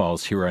phone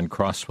calls here on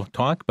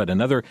Crosstalk. But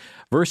another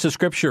verse of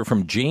Scripture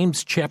from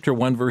James chapter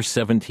 1, verse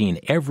 17.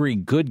 Every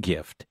good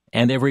gift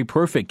and every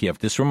perfect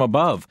gift is from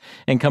above,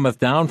 and cometh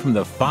down from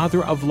the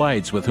Father of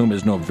lights, with whom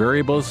is no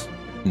variables,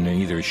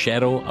 neither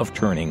shadow of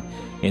turning.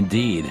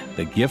 Indeed,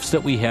 the gifts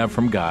that we have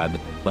from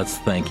God, let's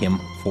thank Him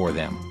for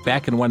them.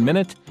 Back in 1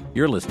 minute,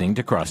 you're listening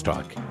to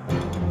Crosstalk.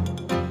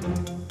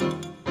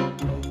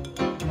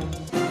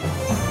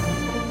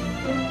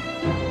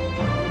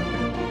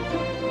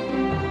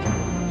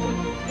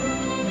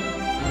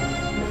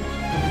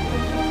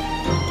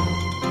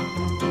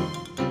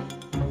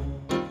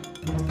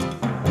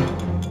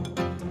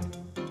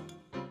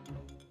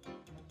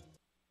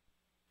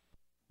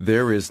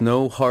 There is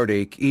no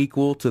heartache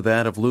equal to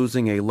that of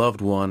losing a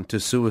loved one to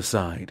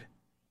suicide.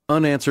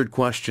 Unanswered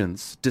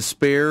questions,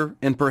 despair,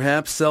 and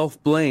perhaps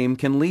self-blame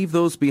can leave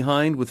those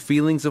behind with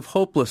feelings of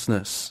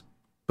hopelessness.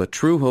 But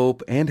true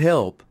hope and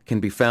help can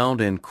be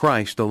found in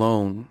Christ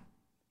alone.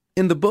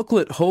 In the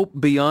booklet Hope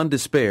Beyond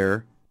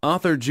Despair,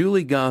 author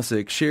Julie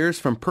Gossick shares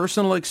from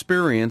personal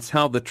experience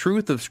how the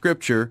truth of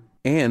Scripture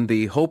and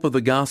the hope of the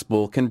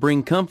gospel can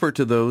bring comfort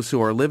to those who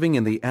are living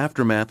in the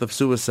aftermath of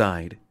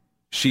suicide.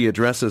 She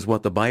addresses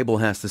what the Bible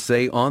has to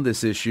say on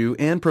this issue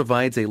and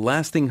provides a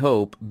lasting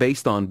hope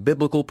based on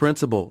biblical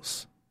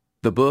principles.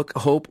 The book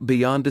Hope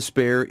Beyond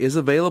Despair is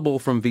available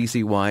from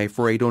VCY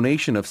for a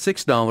donation of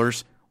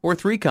 $6 or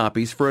 3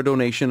 copies for a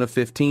donation of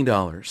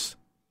 $15.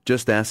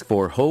 Just ask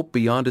for Hope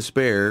Beyond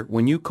Despair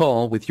when you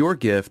call with your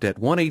gift at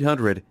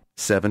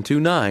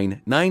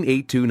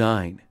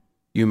 1-800-729-9829.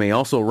 You may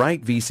also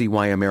write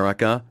VCY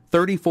America,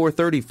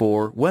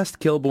 3434 West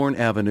Kilbourne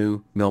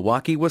Avenue,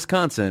 Milwaukee,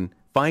 Wisconsin,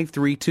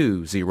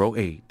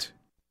 53208.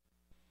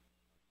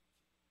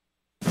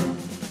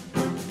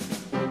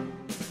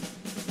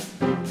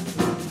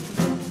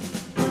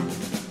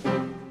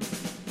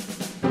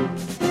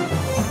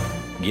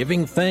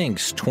 Giving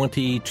Thanks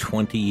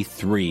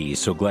 2023.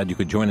 So glad you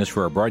could join us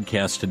for our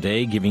broadcast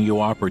today, giving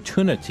you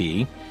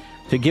opportunity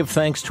to give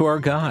thanks to our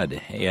God.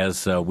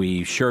 As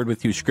we shared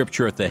with you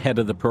scripture at the head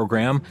of the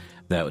program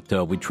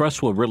that we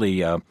trust will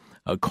really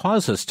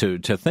cause us to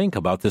think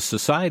about the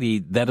society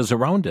that is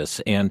around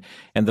us and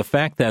the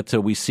fact that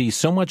we see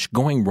so much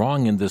going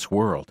wrong in this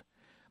world.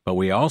 But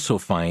we also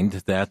find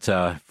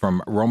that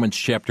from Romans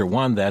chapter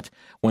 1 that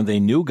when they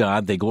knew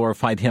God, they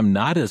glorified him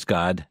not as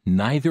God,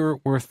 neither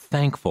were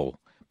thankful,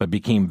 but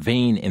became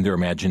vain in their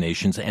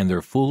imaginations, and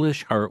their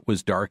foolish heart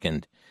was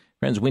darkened.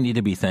 Friends, we need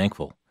to be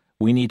thankful.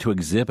 We need to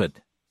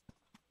exhibit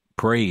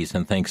praise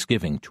and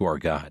thanksgiving to our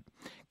God.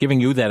 Giving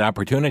you that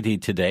opportunity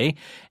today.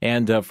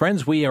 And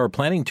friends, we are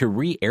planning to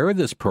re-air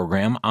this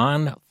program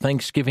on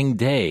Thanksgiving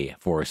Day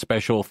for a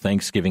special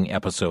Thanksgiving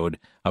episode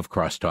of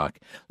Crosstalk.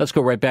 Let's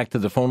go right back to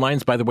the phone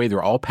lines. By the way,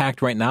 they're all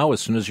packed right now.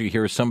 As soon as you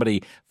hear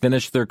somebody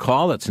finish their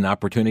call, that's an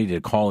opportunity to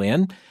call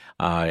in.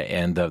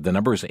 And the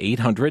number is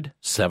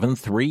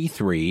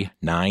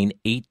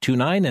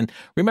 800-733-9829. And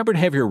remember to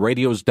have your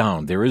radios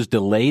down. There is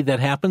delay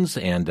that happens,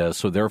 and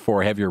so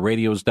therefore have your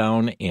radios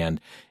down and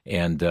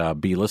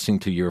be listening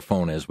to your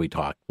phone as we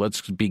talk.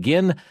 Let's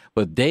begin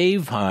with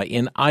Dave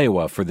in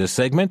Iowa for this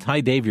segment.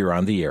 Hi, Dave. You're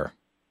on the air.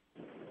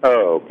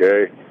 Oh,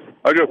 okay.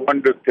 I just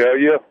wanted to tell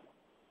you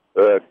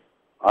that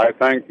I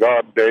thank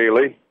God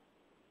daily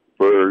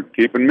for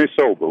keeping me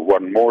sober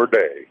one more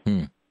day.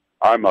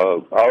 I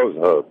was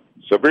a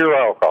severe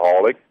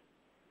alcoholic,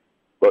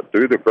 but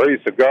through the grace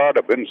of God,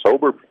 I've been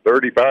sober for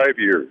 35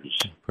 years.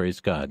 Praise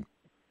God.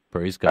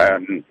 Praise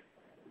God. And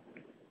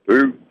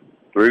through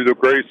the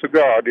grace of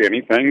God,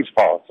 anything's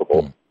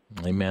possible.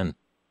 Amen.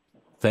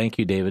 Thank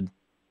you, David.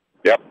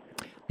 Yep.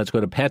 Let's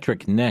go to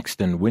Patrick next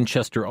in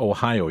Winchester,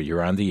 Ohio.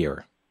 You're on the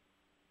air.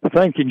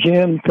 Thank you,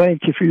 Jim.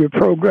 Thank you for your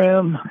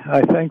program.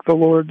 I thank the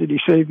Lord that he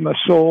saved my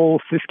soul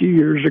 50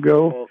 years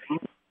ago.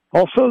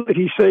 Also that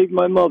he saved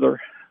my mother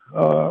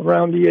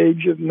around the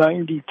age of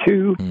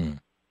 92.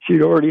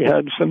 She'd already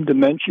had some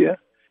dementia.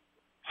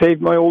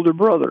 Saved my older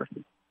brother.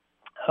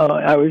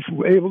 I was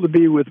able to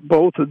be with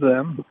both of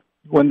them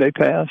when they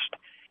passed.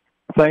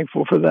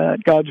 Thankful for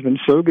that. God's been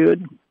so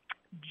good.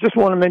 Just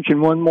want to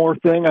mention one more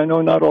thing. I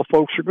know not all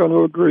folks are going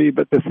to agree,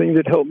 but the thing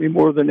that helped me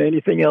more than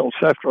anything else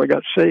after I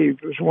got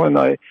saved was when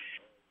I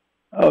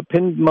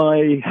pinned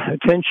my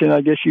attention, I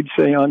guess you'd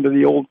say, onto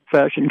the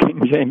old-fashioned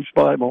King James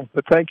Bible.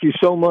 But thank you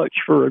so much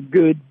for a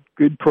good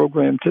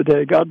program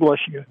today. God bless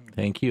you.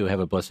 Thank you. Have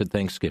a blessed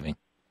Thanksgiving.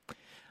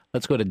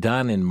 Let's go to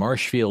Don in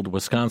Marshfield,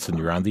 Wisconsin.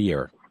 You're on the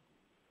air.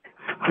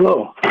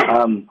 Hello.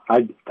 I'm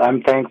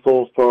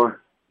thankful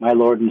for my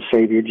Lord and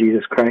Savior,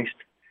 Jesus Christ,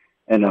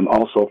 and I'm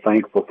also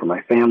thankful for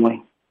my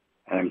family.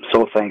 And I'm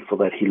so thankful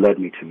that he led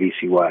me to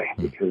VCY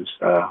because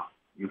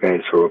you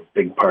guys are a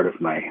big part of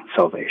my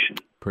salvation.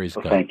 Praise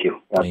God. Thank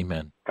you.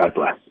 Amen. God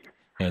bless.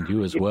 And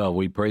you as well.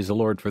 We praise the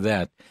Lord for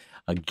that.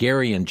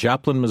 Gary in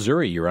Joplin,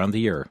 Missouri, you're on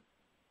the air.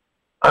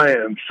 I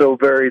am so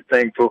very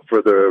thankful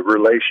for the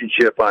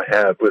relationship I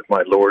have with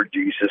my Lord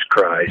Jesus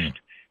Christ.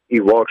 He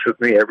walks with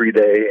me every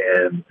day,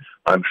 and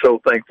I'm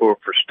so thankful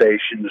for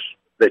stations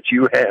that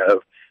you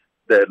have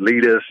that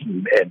lead us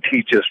and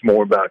teach us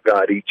more about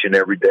God each and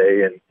every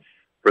day. And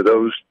for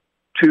those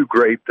two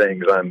great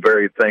things, I'm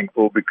very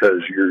thankful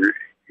because your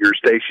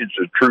station's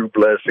a true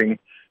blessing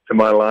to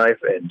my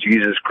life, and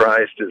Jesus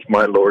Christ is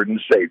my Lord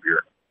and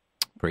Savior.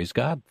 Praise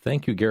God.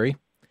 Thank you, Gary.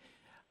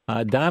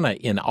 Donna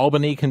in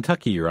Albany,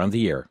 Kentucky, you're on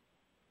the air.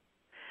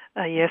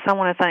 Yes, I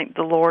want to thank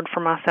the Lord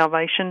for my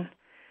salvation,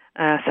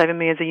 saving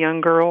me as a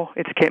young girl.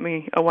 It's kept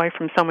me away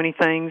from so many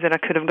things that I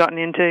could have gotten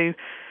into,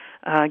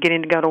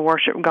 getting to go to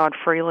worship God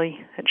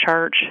freely at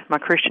church, my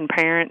Christian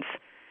parents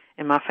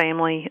and my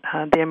family,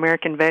 the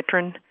American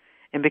veteran,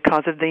 and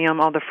because of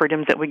them, all the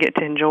freedoms that we get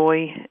to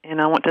enjoy.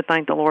 And I want to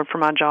thank the Lord for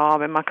my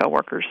job and my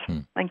coworkers.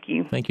 Thank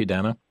you. Thank you,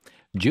 Donna.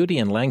 Judy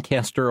in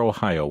Lancaster,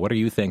 Ohio, what are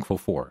you thankful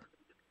for?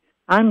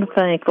 I'm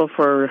thankful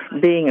for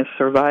being a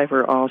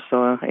survivor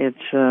also.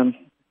 I'm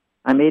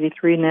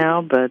 83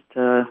 now, but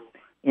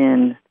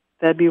in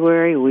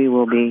February we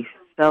will be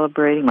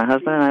celebrating, my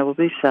husband and I will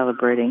be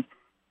celebrating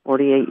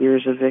 48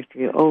 years of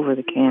victory over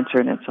the cancer,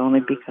 and it's only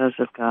because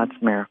of God's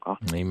miracle.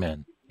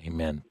 Amen.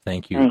 Amen.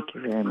 Thank you. Thank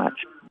you very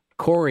much.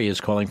 Corey is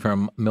calling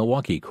from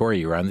Milwaukee. Corey,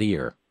 you're on the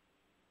air.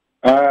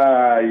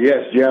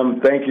 Yes,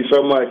 Jim, thank you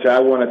so much. I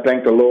want to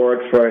thank the Lord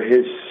for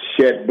his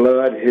shed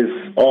blood, his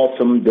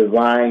awesome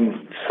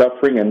divine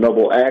suffering and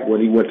noble act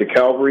when he went to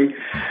Calvary.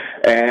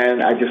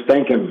 And I just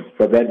thank him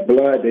for that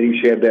blood that he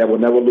shed that will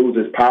never lose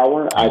its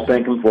power. I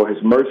thank him for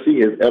his mercy,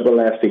 his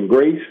everlasting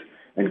grace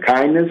and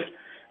kindness,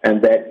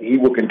 and that he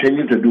will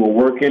continue to do a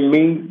work in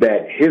me,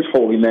 that his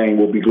holy name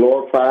will be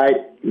glorified,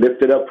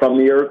 lifted up from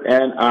the earth,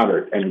 and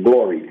honored and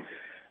gloried.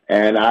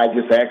 And I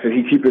just ask that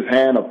he keep his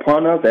hand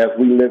upon us as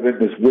we live in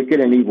this wicked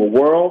and evil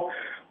world.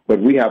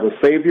 But we have a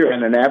Savior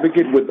and an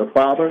advocate with the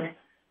Father,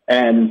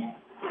 and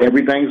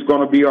everything's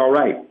going to be all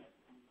right.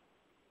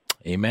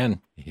 Amen.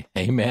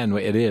 Amen.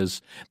 It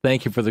is.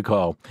 Thank you for the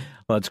call.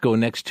 Let's go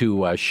next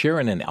to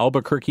Sharon in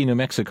Albuquerque, New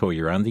Mexico.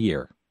 You're on the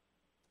air.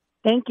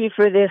 Thank you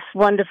for this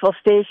wonderful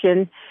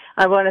station.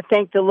 I want to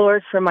thank the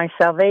Lord for my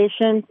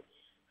salvation,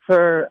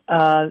 for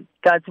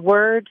God's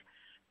Word,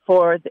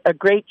 for a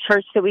great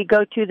church that we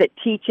go to that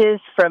teaches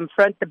from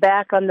front to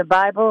back on the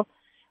Bible,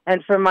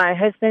 and for my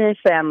husband and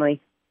family.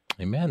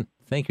 Amen.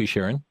 Thank you,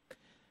 Sharon.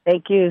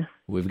 Thank you.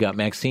 We've got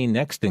Maxine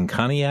next in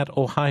Conneaut,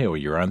 Ohio.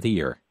 You're on the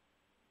air.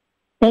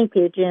 Thank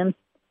you, Jim.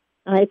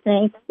 I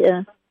thank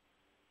you.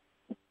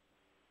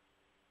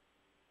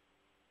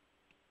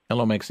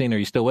 Hello, Maxine. Are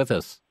you still with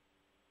us?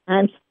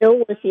 I'm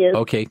still with you.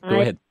 Okay, go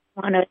ahead.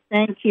 I want to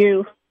thank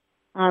you.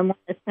 I want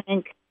to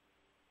thank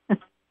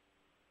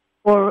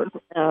for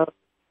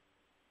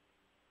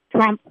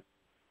Trump.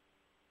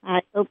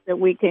 I hope that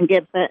we can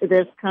get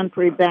this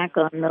country back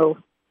on the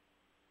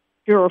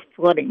sure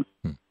footing.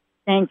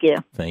 Thank you.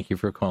 Thank you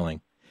for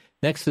calling.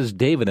 Next is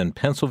David in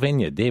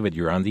Pennsylvania. David,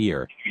 you're on the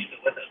air.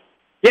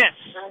 Yes.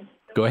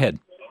 Go ahead.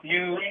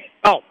 Yes.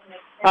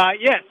 I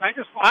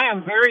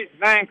am very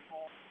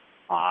thankful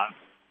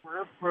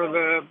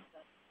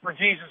for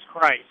Jesus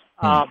Christ,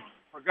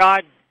 for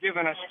God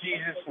giving us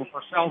Jesus and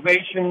for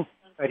salvation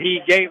that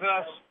He gave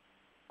us.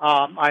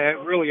 I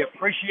really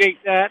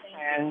appreciate that,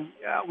 and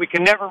we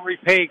can never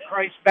repay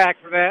Christ back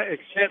for that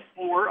except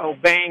for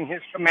obeying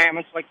His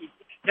commandments like He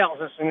tells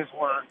us in His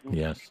Word.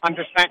 Yes. I'm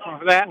just thankful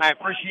for that, and I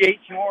appreciate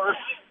your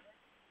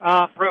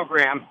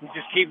program. You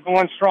just keep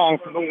going strong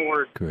for the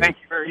Lord. Great. Thank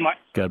you very much.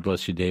 God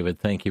bless you, David.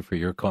 Thank you for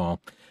your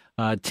call.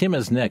 Tim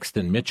is next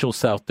in Mitchell,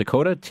 South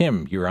Dakota.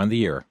 Tim, you're on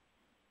the air.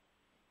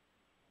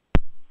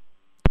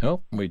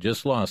 Oh, we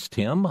just lost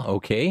Tim.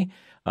 Okay.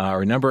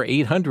 Our number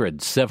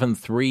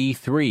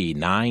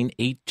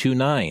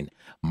 800-733-9829.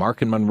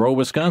 Mark in Monroe,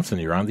 Wisconsin.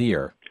 You're on the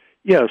air.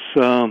 Yes,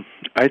 I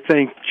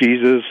thank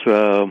Jesus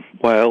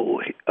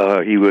while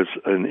he was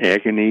in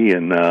agony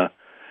in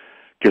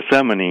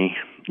Gethsemane,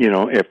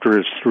 after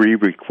his 3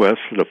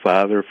 requests to the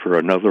Father for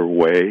another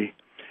way,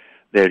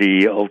 that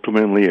he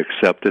ultimately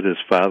accepted his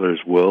Father's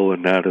will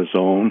and not his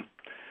own,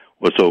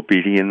 was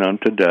obedient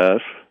unto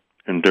death,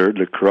 endured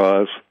the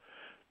cross,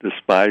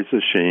 despised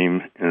the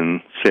shame,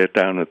 and sat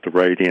down at the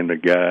right hand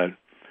of God.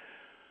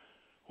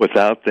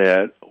 Without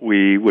that,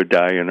 we would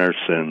die in our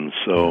sins.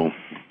 So,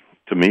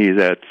 to me,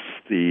 that's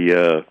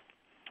the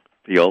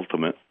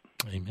ultimate.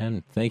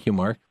 Amen. Thank you,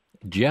 Mark.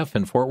 Jeff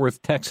in Fort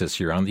Worth, Texas,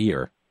 you're on the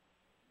air.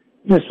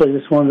 Yes,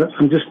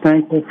 I'm just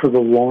thankful for the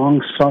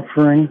long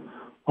suffering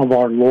of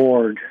our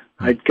Lord.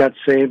 I got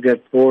saved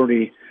at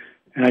 40,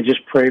 and I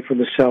just pray for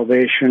the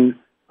salvation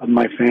of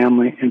my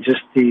family and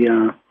just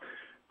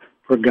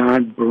for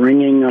God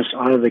bringing us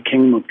out of the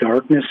kingdom of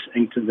darkness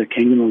into the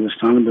kingdom of the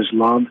Son of His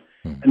love,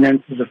 and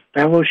then for the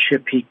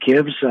fellowship He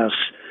gives us,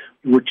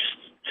 which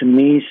to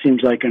me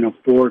seems like a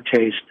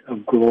foretaste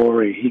of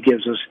glory. He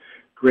gives us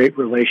great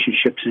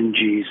relationships in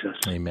Jesus.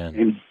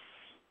 Amen.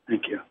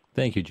 Thank you.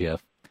 Thank you,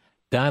 Jeff.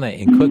 Donna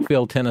in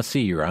Cookeville,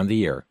 Tennessee, you're on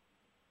the air.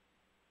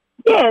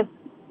 Yes,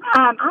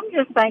 I'm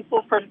just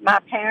thankful for my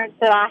parents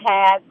that I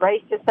had,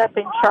 raised us up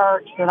in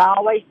church, that I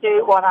always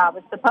do what I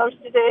was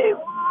supposed to do.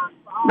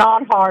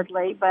 Not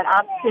hardly, but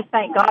I just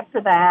thank God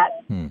for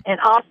that. And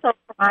also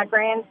for my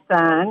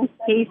grandson.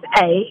 He's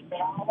 8,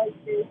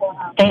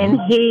 and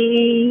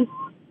he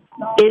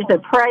is a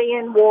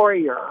praying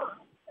warrior.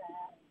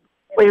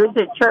 We was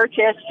at church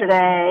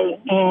yesterday,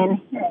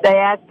 and they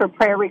asked for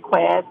prayer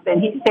requests,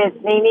 and he says,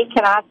 "Nene,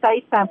 can I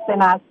say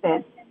something?" I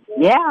said,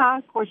 "Yeah."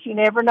 Of course, you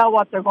never know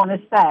what they're going to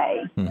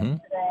say.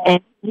 And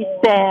he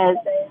says,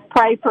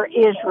 "Pray for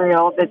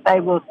Israel that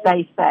they will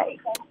stay safe."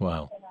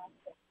 Wow.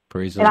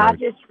 Praise the And Lord. I'm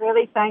just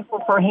really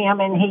thankful for him,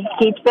 and he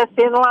keeps us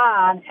in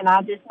line, and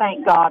I just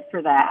thank God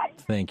for that.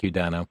 Thank you,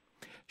 Donna.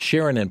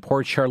 Sharon in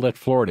Port Charlotte,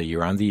 Florida,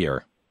 you're on the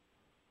air.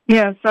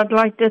 Yes, I'd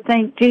like to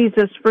thank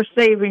Jesus for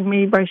saving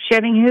me by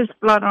shedding His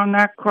blood on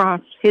that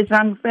cross, His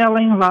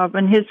unfailing love,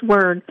 and His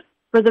word,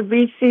 for the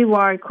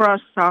VCY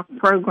Crosstalk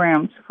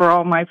programs, for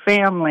all my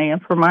family,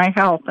 and for my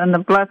health, and the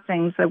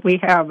blessings that we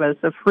have as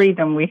the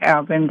freedom we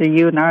have in the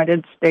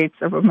United States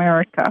of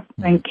America.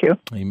 Thank you.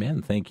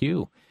 Amen. Thank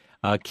you.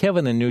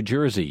 Kevin in New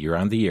Jersey, you're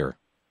on the air.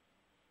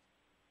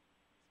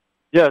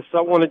 Yes, I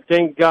want to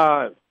thank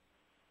God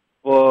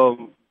for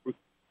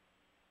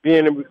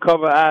being a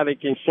recovered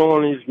addict and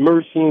showing His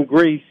mercy and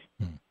grace.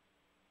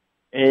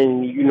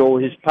 And,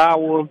 His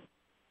power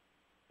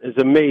is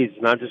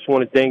amazing. I just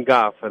want to thank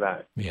God for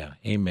that. Yeah,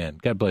 amen.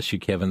 God bless you,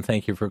 Kevin.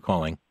 Thank you for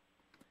calling.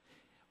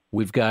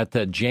 We've got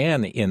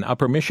Jan in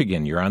Upper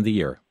Michigan. You're on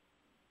the air.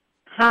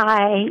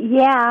 Hi.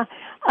 Yeah.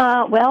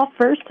 Well,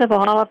 first of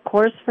all, of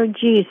course, for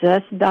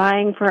Jesus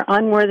dying for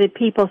unworthy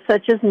people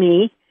such as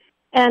me,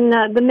 and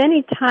the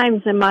many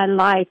times in my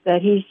life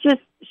that He's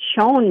just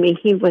shown me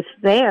He was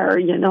there.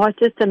 It's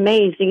just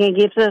amazing. He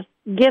gives us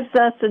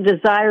the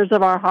desires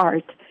of our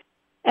heart,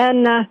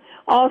 and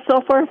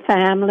also for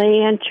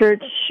family and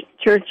church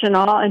and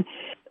all,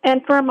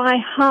 and for my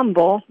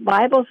humble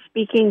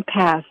Bible-speaking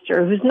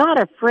pastor who's not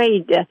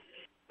afraid to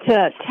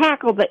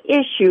tackle the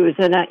issues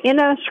in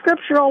a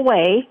scriptural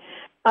way.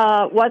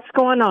 What's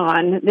going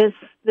on? This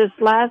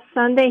last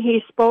Sunday,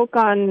 he spoke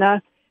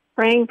on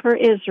praying for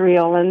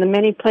Israel and the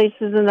many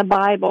places in the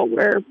Bible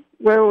where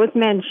where it was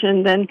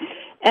mentioned,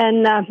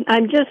 and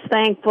I'm just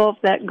thankful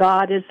that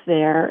God is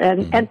there,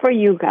 and for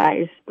you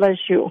guys. Bless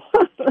you.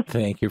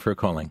 Thank you for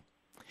calling.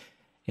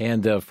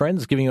 And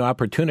friends, giving you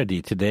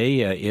opportunity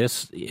today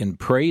is in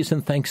praise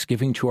and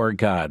thanksgiving to our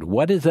God.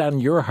 What is on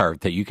your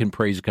heart that you can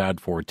praise God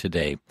for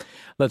today?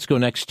 Let's go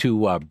next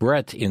to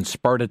Brett in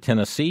Sparta,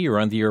 Tennessee. You're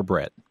on the air,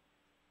 Brett.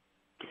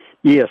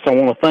 Yes, I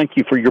want to thank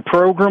you for your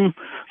program.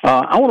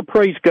 I want to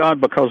praise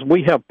God because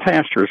we have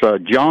pastors,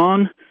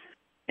 John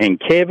and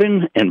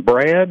Kevin and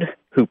Brad,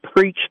 who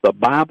preach the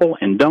Bible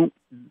and don't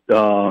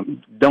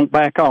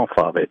back off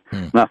of it.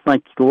 And I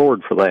thank the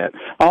Lord for that.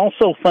 I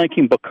also thank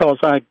Him because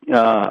I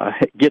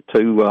get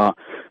to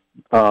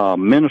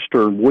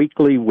minister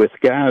weekly with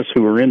guys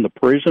who are in the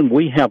prison.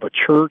 We have a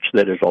church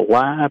that is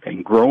alive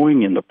and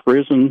growing in the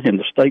prison, in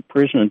the state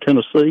prison in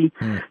Tennessee,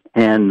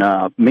 and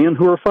men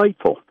who are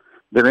faithful.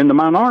 They're in the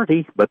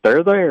minority, but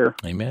they're there.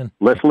 Amen.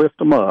 Let's lift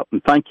them up, and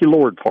thank you,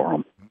 Lord, for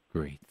them.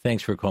 Great.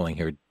 Thanks for calling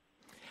here.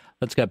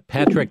 Let's get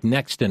Patrick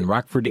next in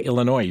Rockford,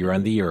 Illinois. You're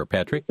on the air,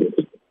 Patrick.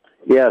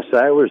 Yes,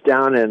 I was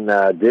down in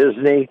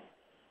Disney,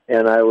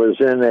 and I was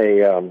in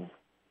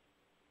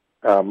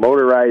a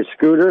motorized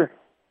scooter,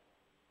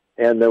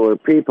 and there were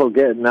people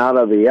getting out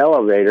of the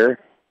elevator,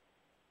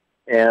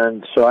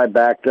 and so I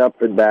backed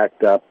up and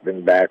backed up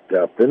and backed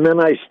up, and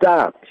then I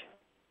stopped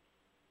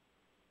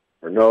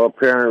for no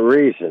apparent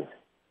reason.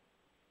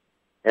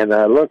 And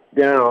I looked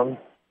down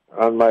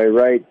on my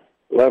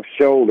left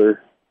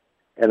shoulder,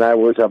 and I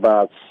was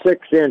about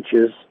 6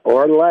 inches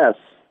or less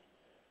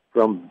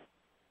from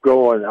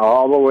going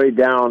all the way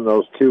down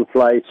those 2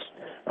 flights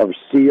of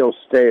steel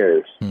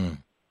stairs.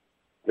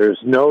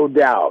 There's no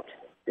doubt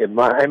in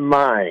my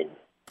mind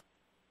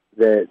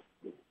that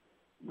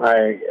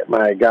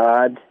my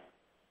God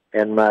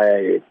and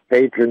my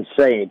patron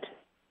saint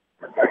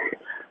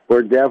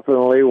were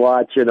definitely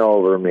watching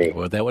over me.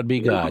 Well, that would be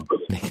God.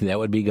 That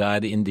would be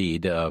God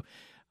indeed,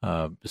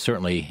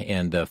 certainly.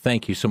 And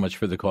thank you so much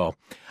for the call.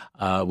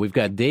 We've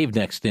got Dave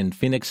next in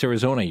Phoenix,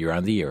 Arizona. You're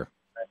on the air.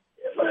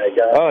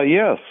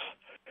 Yes.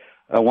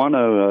 I want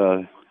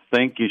to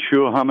thank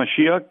Yeshua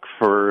HaMashiach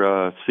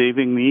for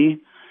saving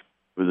me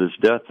with his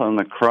death on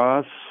the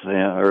cross,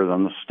 or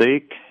on the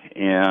stake,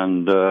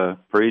 and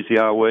praise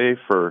Yahweh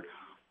for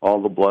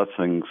all the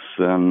blessings.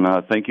 And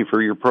thank you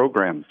for your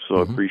program. So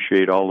I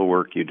appreciate all the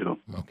work you do.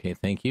 Okay,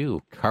 thank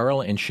you.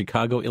 Carl in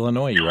Chicago,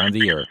 Illinois. You're on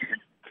the air.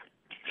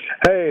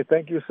 Hey,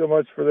 thank you so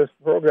much for this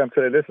program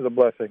today. This is a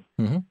blessing.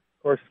 Of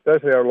course,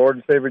 especially our Lord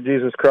and Savior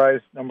Jesus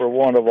Christ, number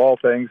one of all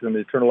things, and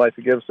the eternal life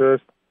He gives to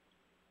us.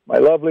 My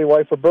lovely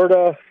wife,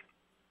 Roberta,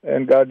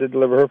 and God did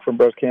deliver her from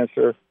breast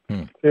cancer,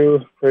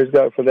 too. Praise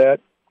God for that.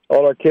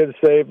 All our kids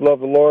saved, love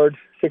the Lord,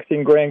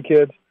 16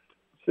 grandkids.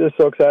 It's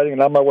so exciting,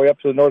 and I'm on my way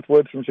up to the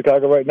Northwoods from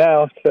Chicago right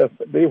now to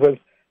be with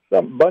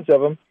a bunch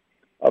of them.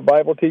 A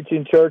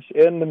Bible-teaching church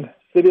in the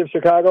city of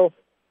Chicago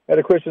at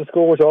a Christian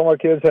school, which all my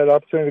kids had the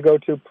opportunity to go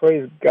to.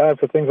 Praise God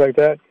for things like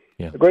that.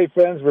 The great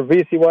friends were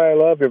VCY I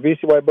Love, your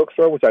VCY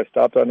bookstore, which I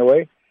stopped on the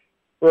way.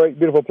 Great,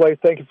 beautiful place.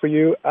 Thank you for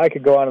you. I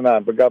could go on,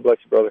 but God bless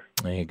you, brother.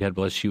 Hey, God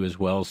bless you as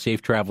well.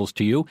 Safe travels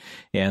to you.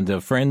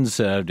 And friends,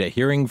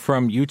 hearing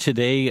from you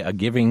today,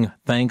 giving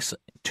thanks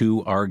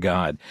to our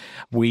God.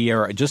 We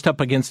are just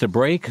up against a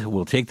break.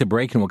 We'll take the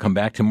break and we'll come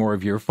back to more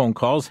of your phone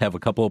calls. Have a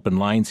couple open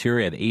lines here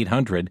at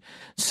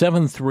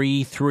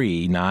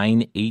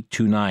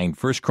 800-733-9829.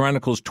 1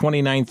 Chronicles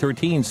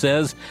 29:13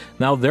 says,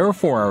 "Now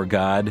therefore, our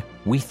God,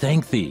 we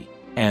thank thee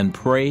and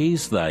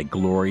praise thy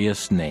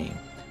glorious name."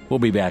 We'll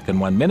be back in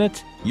 1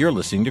 minute. You're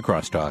listening to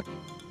Crosstalk.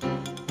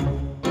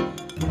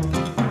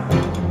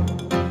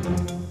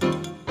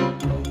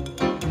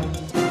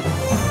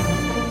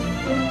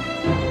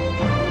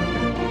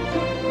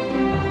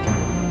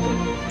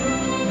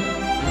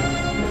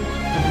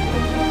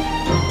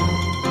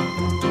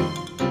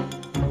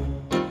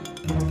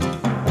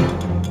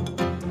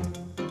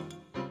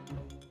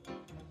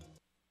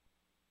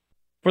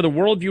 For the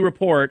Worldview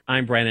Report,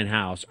 I'm Brandon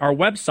House. Our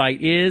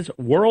website is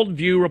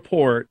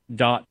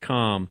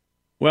worldviewreport.com.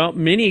 Well,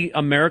 many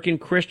American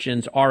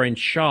Christians are in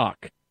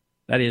shock.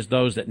 That is,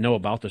 those that know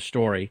about the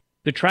story.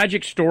 The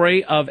tragic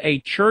story of a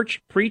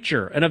church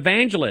preacher, an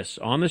evangelist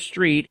on the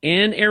street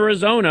in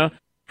Arizona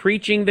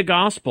preaching the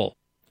gospel,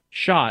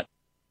 shot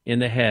in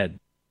the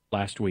head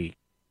last week.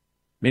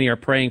 Many are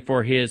praying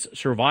for his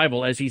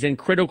survival as he's in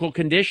critical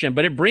condition,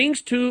 but it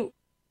brings to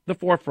the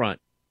forefront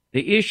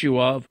the issue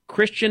of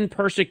Christian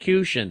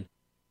persecution,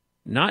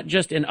 not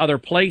just in other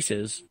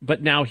places,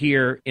 but now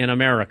here in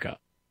America.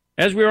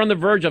 As we are on the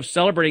verge of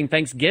celebrating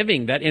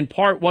Thanksgiving, that in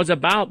part was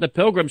about the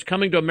pilgrims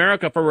coming to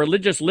America for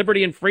religious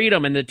liberty and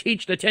freedom and to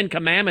teach the 10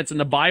 Commandments and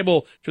the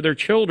Bible to their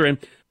children,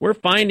 we're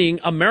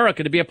finding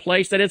America to be a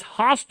place that is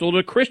hostile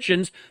to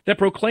Christians that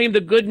proclaim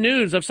the good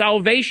news of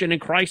salvation in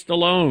Christ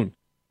alone.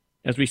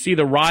 As we see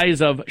the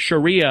rise of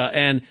Sharia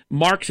and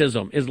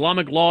Marxism,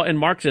 Islamic law and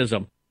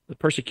Marxism, the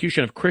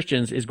persecution of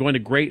Christians is going to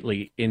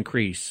greatly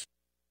increase.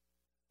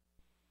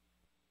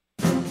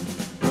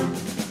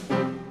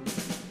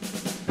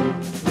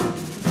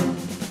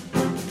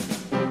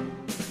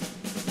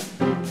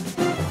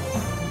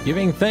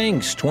 Giving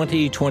Thanks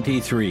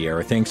 2023,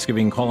 our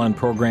Thanksgiving call-on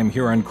program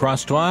here on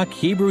Crosstalk.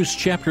 Hebrews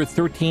chapter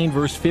 13,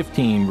 verse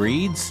 15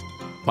 reads,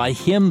 "By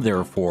him,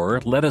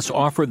 therefore, let us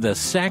offer the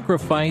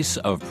sacrifice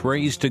of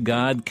praise to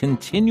God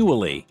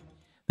continually.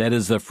 That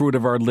is the fruit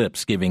of our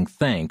lips, giving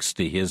thanks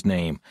to his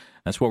name."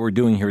 That's what we're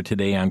doing here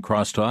today on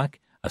Crosstalk,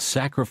 a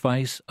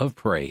sacrifice of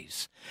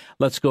praise.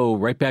 Let's go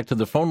right back to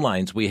the phone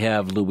lines. We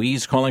have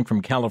Louise calling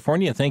from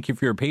California. Thank you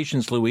for your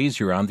patience, Louise.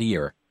 You're on the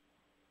air.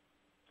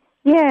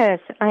 Yes,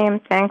 I am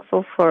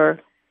thankful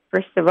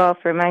first of all,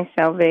 for my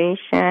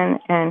salvation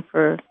and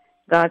for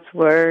God's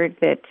word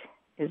that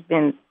has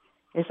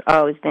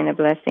always been a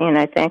blessing. And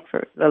I thank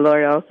for the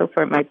Lord also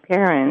for my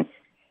parents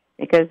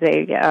because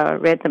they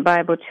read the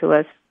Bible to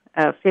us,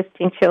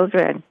 15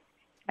 children,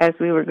 as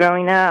we were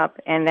growing up,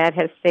 and that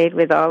has stayed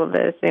with all of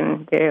us.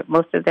 And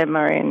most of them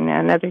are in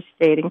another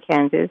state in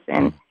Kansas,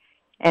 and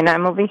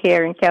I'm over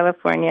here in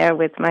California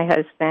with my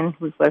husband,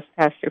 who was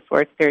pastor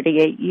for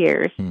 38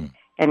 years.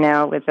 And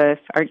now with us,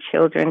 our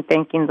children,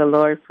 thanking the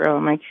Lord for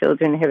all my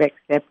children have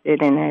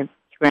accepted, and I have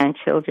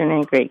grandchildren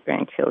and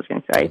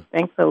great-grandchildren. So I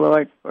thank the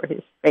Lord for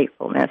his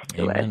faithfulness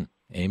to us.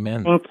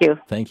 Amen. Thank you.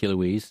 Thank you,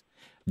 Louise.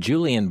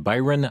 Julie in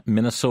Byron,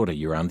 Minnesota,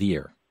 you're on the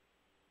air.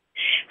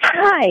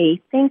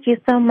 Hi, thank you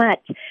so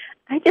much.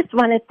 I just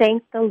want to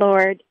thank the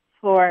Lord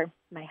for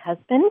my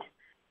husband,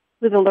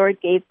 who the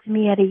Lord gave to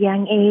me at a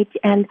young age,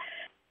 and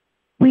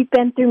we've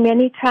been through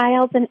many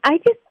trials, and I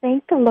just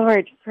thank the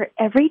Lord for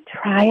every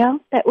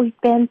trial that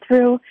we've been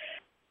through.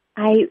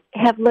 I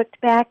have looked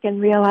back and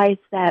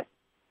realized that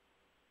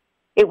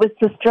it was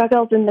the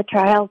struggles and the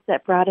trials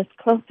that brought us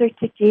closer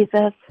to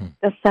Jesus,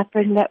 the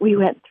suffering that we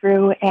went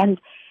through, and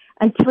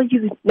until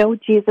you know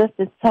Jesus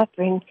is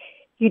suffering,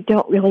 you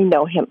don't really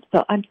know him.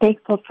 So I'm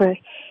thankful for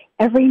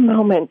every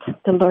moment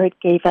the Lord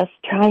gave us,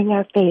 trying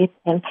our faith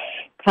and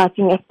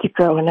causing us to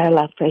grow in our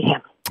love for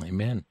him.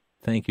 Amen.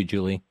 Thank you,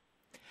 Julie.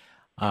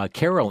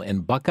 Carol in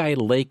Buckeye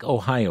Lake,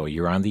 Ohio,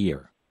 you're on the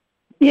air.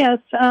 Yes,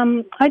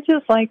 I'd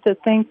just like to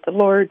thank the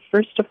Lord,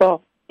 first of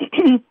all,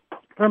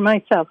 for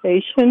my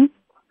salvation.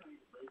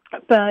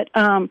 But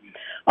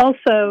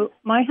also,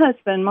 my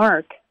husband,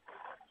 Mark,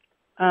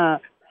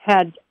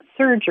 had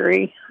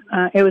surgery.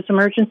 It was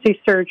emergency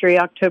surgery,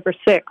 October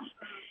 6th.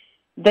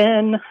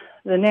 Then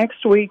the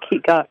next week, he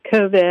got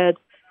COVID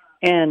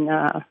and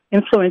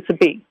influenza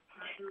B.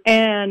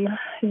 And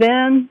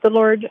then the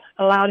Lord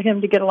allowed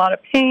him to get a lot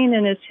of pain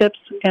in his hips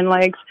and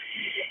legs.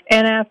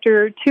 And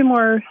after 2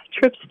 more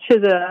trips to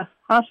the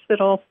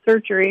hospital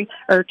surgery,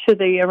 or to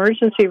the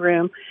emergency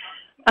room,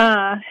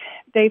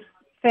 they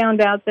found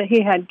out that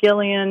he had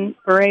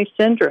Guillain-Barré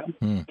syndrome.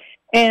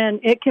 And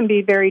it can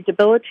be very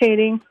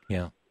debilitating.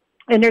 Yeah.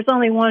 And there's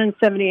only 1 in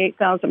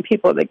 78,000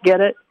 people that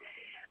get it.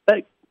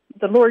 But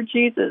the Lord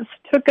Jesus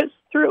took us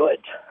through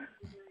it.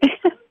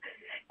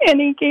 And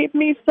he gave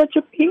me such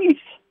a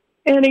peace.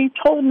 And he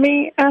told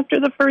me after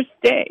the first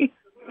day,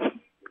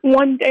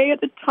 one day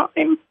at a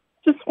time,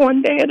 just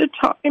one day at a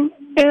time.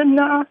 And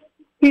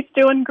he's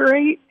doing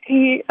great.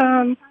 He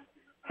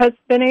has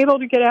been able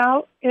to get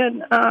out,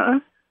 and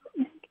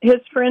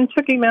his friend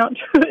took him out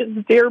to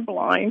his deer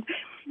blind.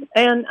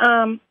 And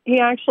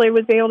he actually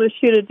was able to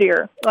shoot a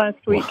deer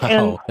last week. Wow,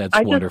 and that's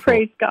I wonderful. just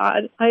praise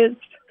God. I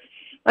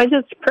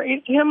just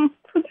praise him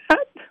for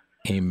that.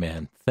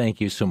 Amen.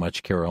 Thank you so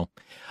much, Carol.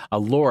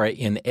 Laura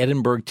in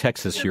Edinburgh,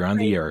 Texas, you're on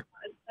the air.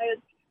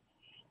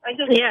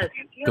 Yes.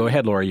 Go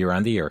ahead, Laura. You're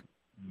on the air.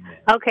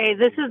 Okay,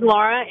 this is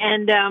Laura,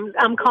 and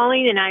I'm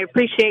calling, and I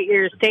appreciate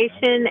your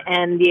station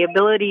and the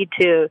ability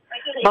to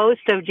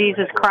boast of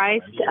Jesus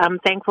Christ. I'm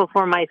thankful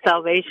for my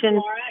salvation.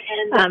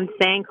 I'm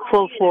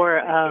thankful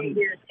for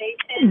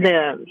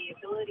the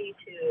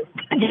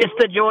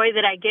joy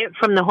that I get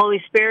from the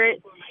Holy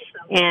Spirit,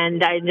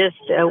 and I just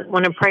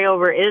want to pray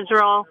over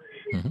Israel.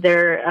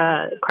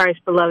 They're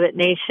Christ's beloved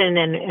nation,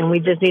 and we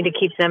just need to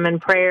keep them in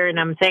prayer, and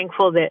I'm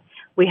thankful that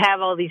we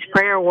have all these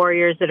prayer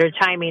warriors that are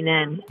chiming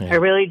in. Yeah. I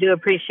really do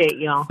appreciate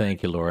y'all.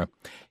 Thank you, Laura.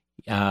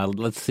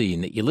 Let's see.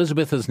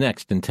 Elizabeth is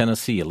next in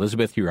Tennessee.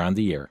 Elizabeth, you're on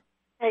the air.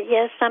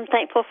 Yes, I'm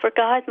thankful for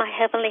God, my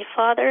Heavenly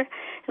Father,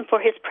 and for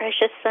His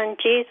precious Son,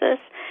 Jesus,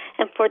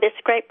 and for this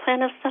great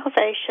plan of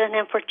salvation,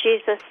 and for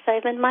Jesus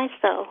saving my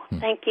soul.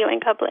 Thank you, and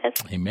God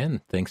bless.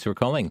 Amen. Thanks for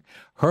calling.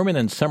 Herman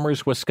in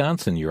Summers,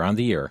 Wisconsin, you're on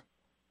the air.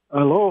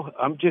 Hello.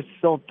 I'm just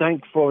so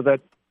thankful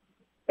that,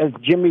 as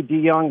Jimmy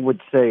DeYoung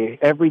would say,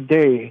 every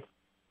day,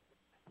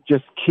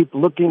 just keep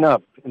looking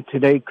up, and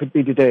today could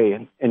be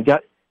today. And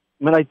God,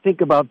 when I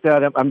think about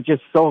that, I'm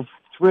just so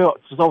thrilled,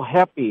 so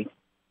happy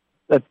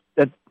that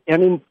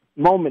any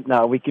moment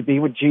now we could be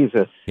with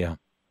Jesus. Yeah.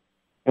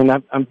 And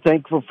I'm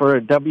thankful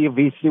for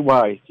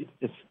WVCY.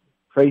 Just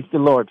praise the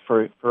Lord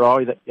for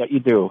all that you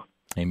do.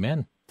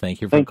 Amen.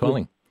 Thank you for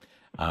calling.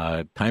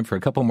 Time for a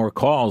couple more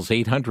calls.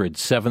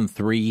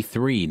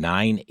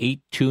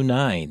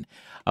 800-733-9829.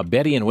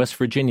 Betty in West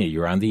Virginia,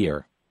 you're on the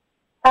air.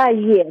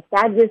 Yes,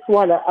 I just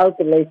want to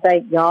openly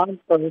thank God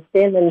for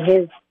sending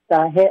His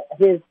Son,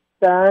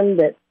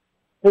 that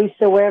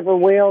whosoever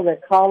will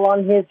that call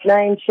on His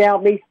name shall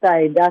be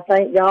saved. I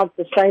thank God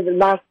for saving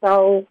my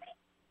soul,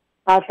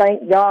 I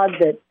thank God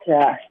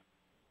that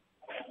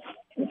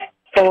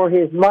for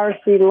His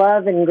mercy,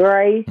 love, and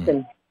grace,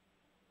 and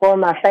for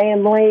my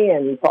family,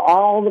 and for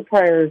all the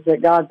prayers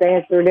that God's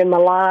answered in my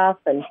life.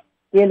 And,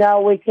 you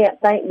know, we can't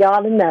thank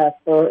God enough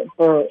for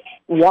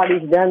what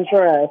He's done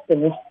for us.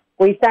 And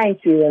we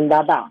thank you, and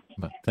bye-bye.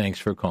 Thanks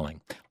for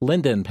calling.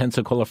 Linda in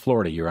Pensacola,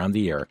 Florida, you're on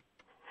the air.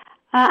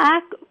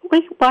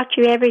 We watch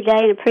you every day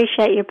and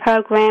appreciate your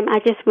program. I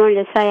just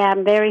wanted to say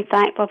I'm very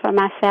thankful for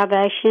my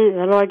salvation.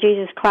 The Lord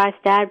Jesus Christ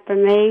died for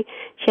me,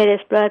 shed His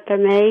blood for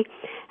me,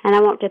 and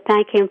I want to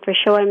thank Him for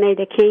showing me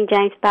the King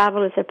James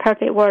Bible is the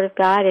perfect Word of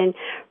God in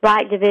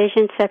right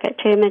division, 2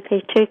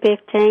 Timothy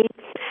 2:15.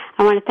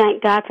 I want to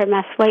thank God for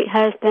my sweet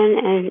husband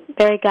and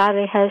very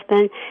godly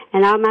husband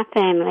and all my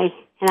family,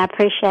 and I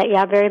appreciate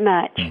y'all very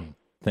much.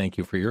 Thank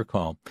you for your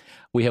call.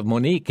 We have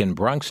Monique in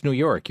Bronx, New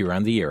York. You're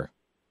on the air.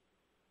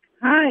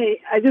 Hi,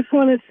 I just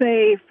want to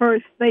say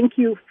first, thank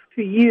you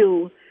to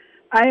you.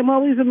 I am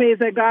always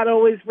amazed that God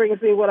always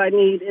brings me what I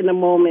need in a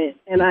moment,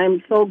 and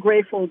I'm so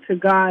grateful to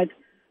God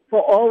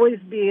for always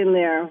being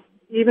there,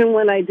 even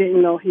when I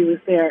didn't know He was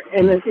there.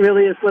 And it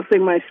really is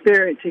lifting my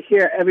spirit to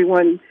hear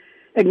everyone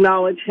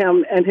acknowledge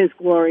Him and His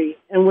glory,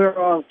 and we're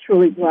all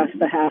truly blessed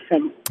to have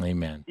Him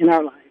Amen. in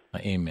our lives.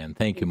 Amen.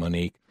 Thank you,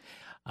 Monique.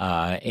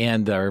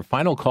 And our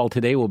final call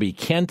today will be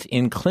Kent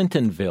in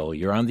Clintonville.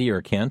 You're on the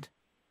air, Kent.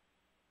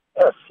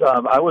 Yes,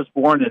 I was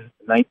born in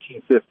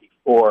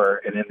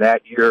 1954, and in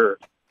that year,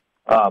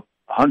 over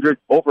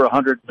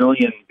 100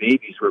 million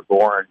babies were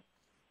born.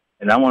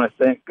 And I want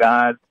to thank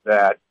God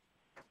that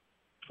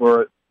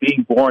for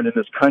being born in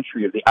this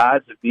country, the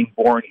odds of being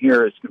born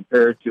here as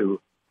compared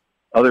to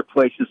other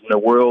places in the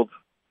world.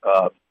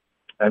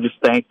 I'm just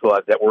thankful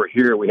that we're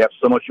here. We have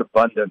so much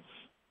abundance,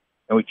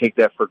 and we take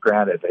that for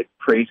granted. I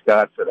praise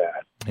God for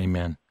that.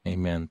 Amen.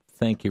 Amen.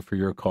 Thank you for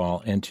your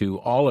call, and to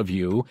all of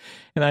you.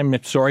 And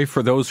I'm sorry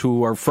for those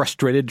who are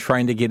frustrated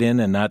trying to get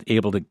in and not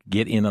able to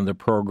get in on the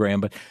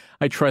program, but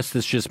I trust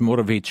this just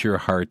motivates your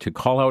heart to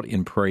call out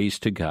in praise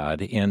to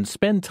God and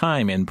spend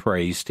time in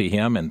praise to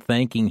Him and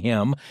thanking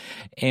Him.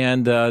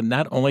 And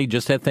not only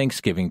just at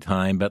Thanksgiving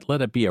time, but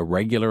let it be a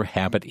regular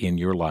habit in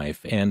your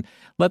life. And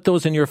let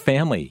those in your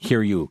family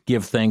hear you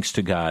give thanks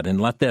to God,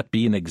 and let that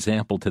be an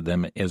example to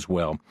them as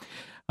well.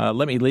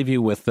 Let me leave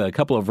you with a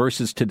couple of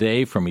verses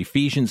today from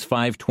Ephesians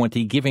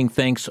 5:20, giving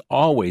thanks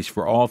always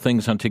for all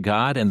things unto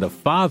God and the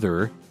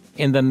Father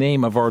in the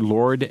name of our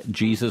Lord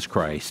Jesus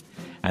Christ.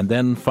 And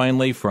then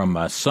finally from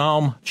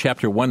Psalm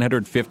chapter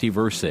 150,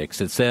 verse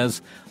 6, it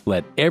says,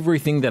 let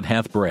everything that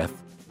hath breath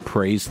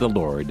praise the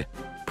Lord.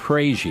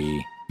 Praise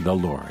ye the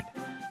Lord.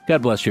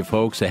 God bless you,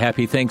 folks. A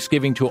happy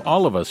Thanksgiving to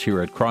all of us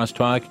here at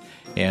Crosstalk.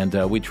 And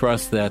we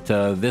trust that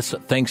this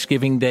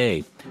Thanksgiving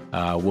Day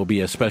will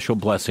be a special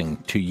blessing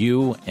to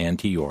you and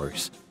to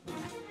yours.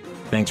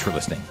 Thanks for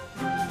listening.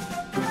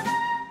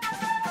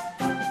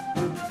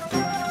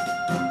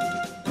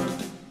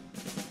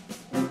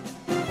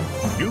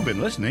 You've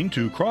been listening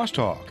to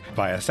Crosstalk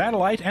via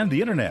satellite and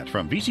the internet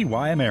from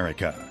VCY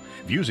America.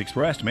 Views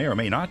expressed may or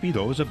may not be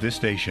those of this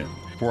station.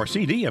 For a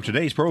CD of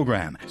today's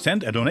program,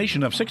 send a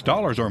donation of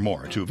 $6 or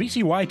more to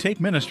VCY Tape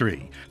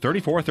Ministry,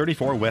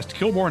 3434 West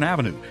Kilbourne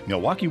Avenue,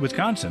 Milwaukee,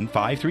 Wisconsin,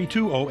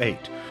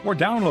 53208, or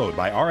download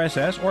by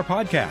RSS or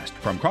podcast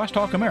from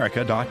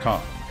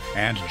crosstalkamerica.com.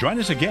 And join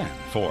us again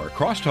for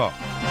Crosstalk.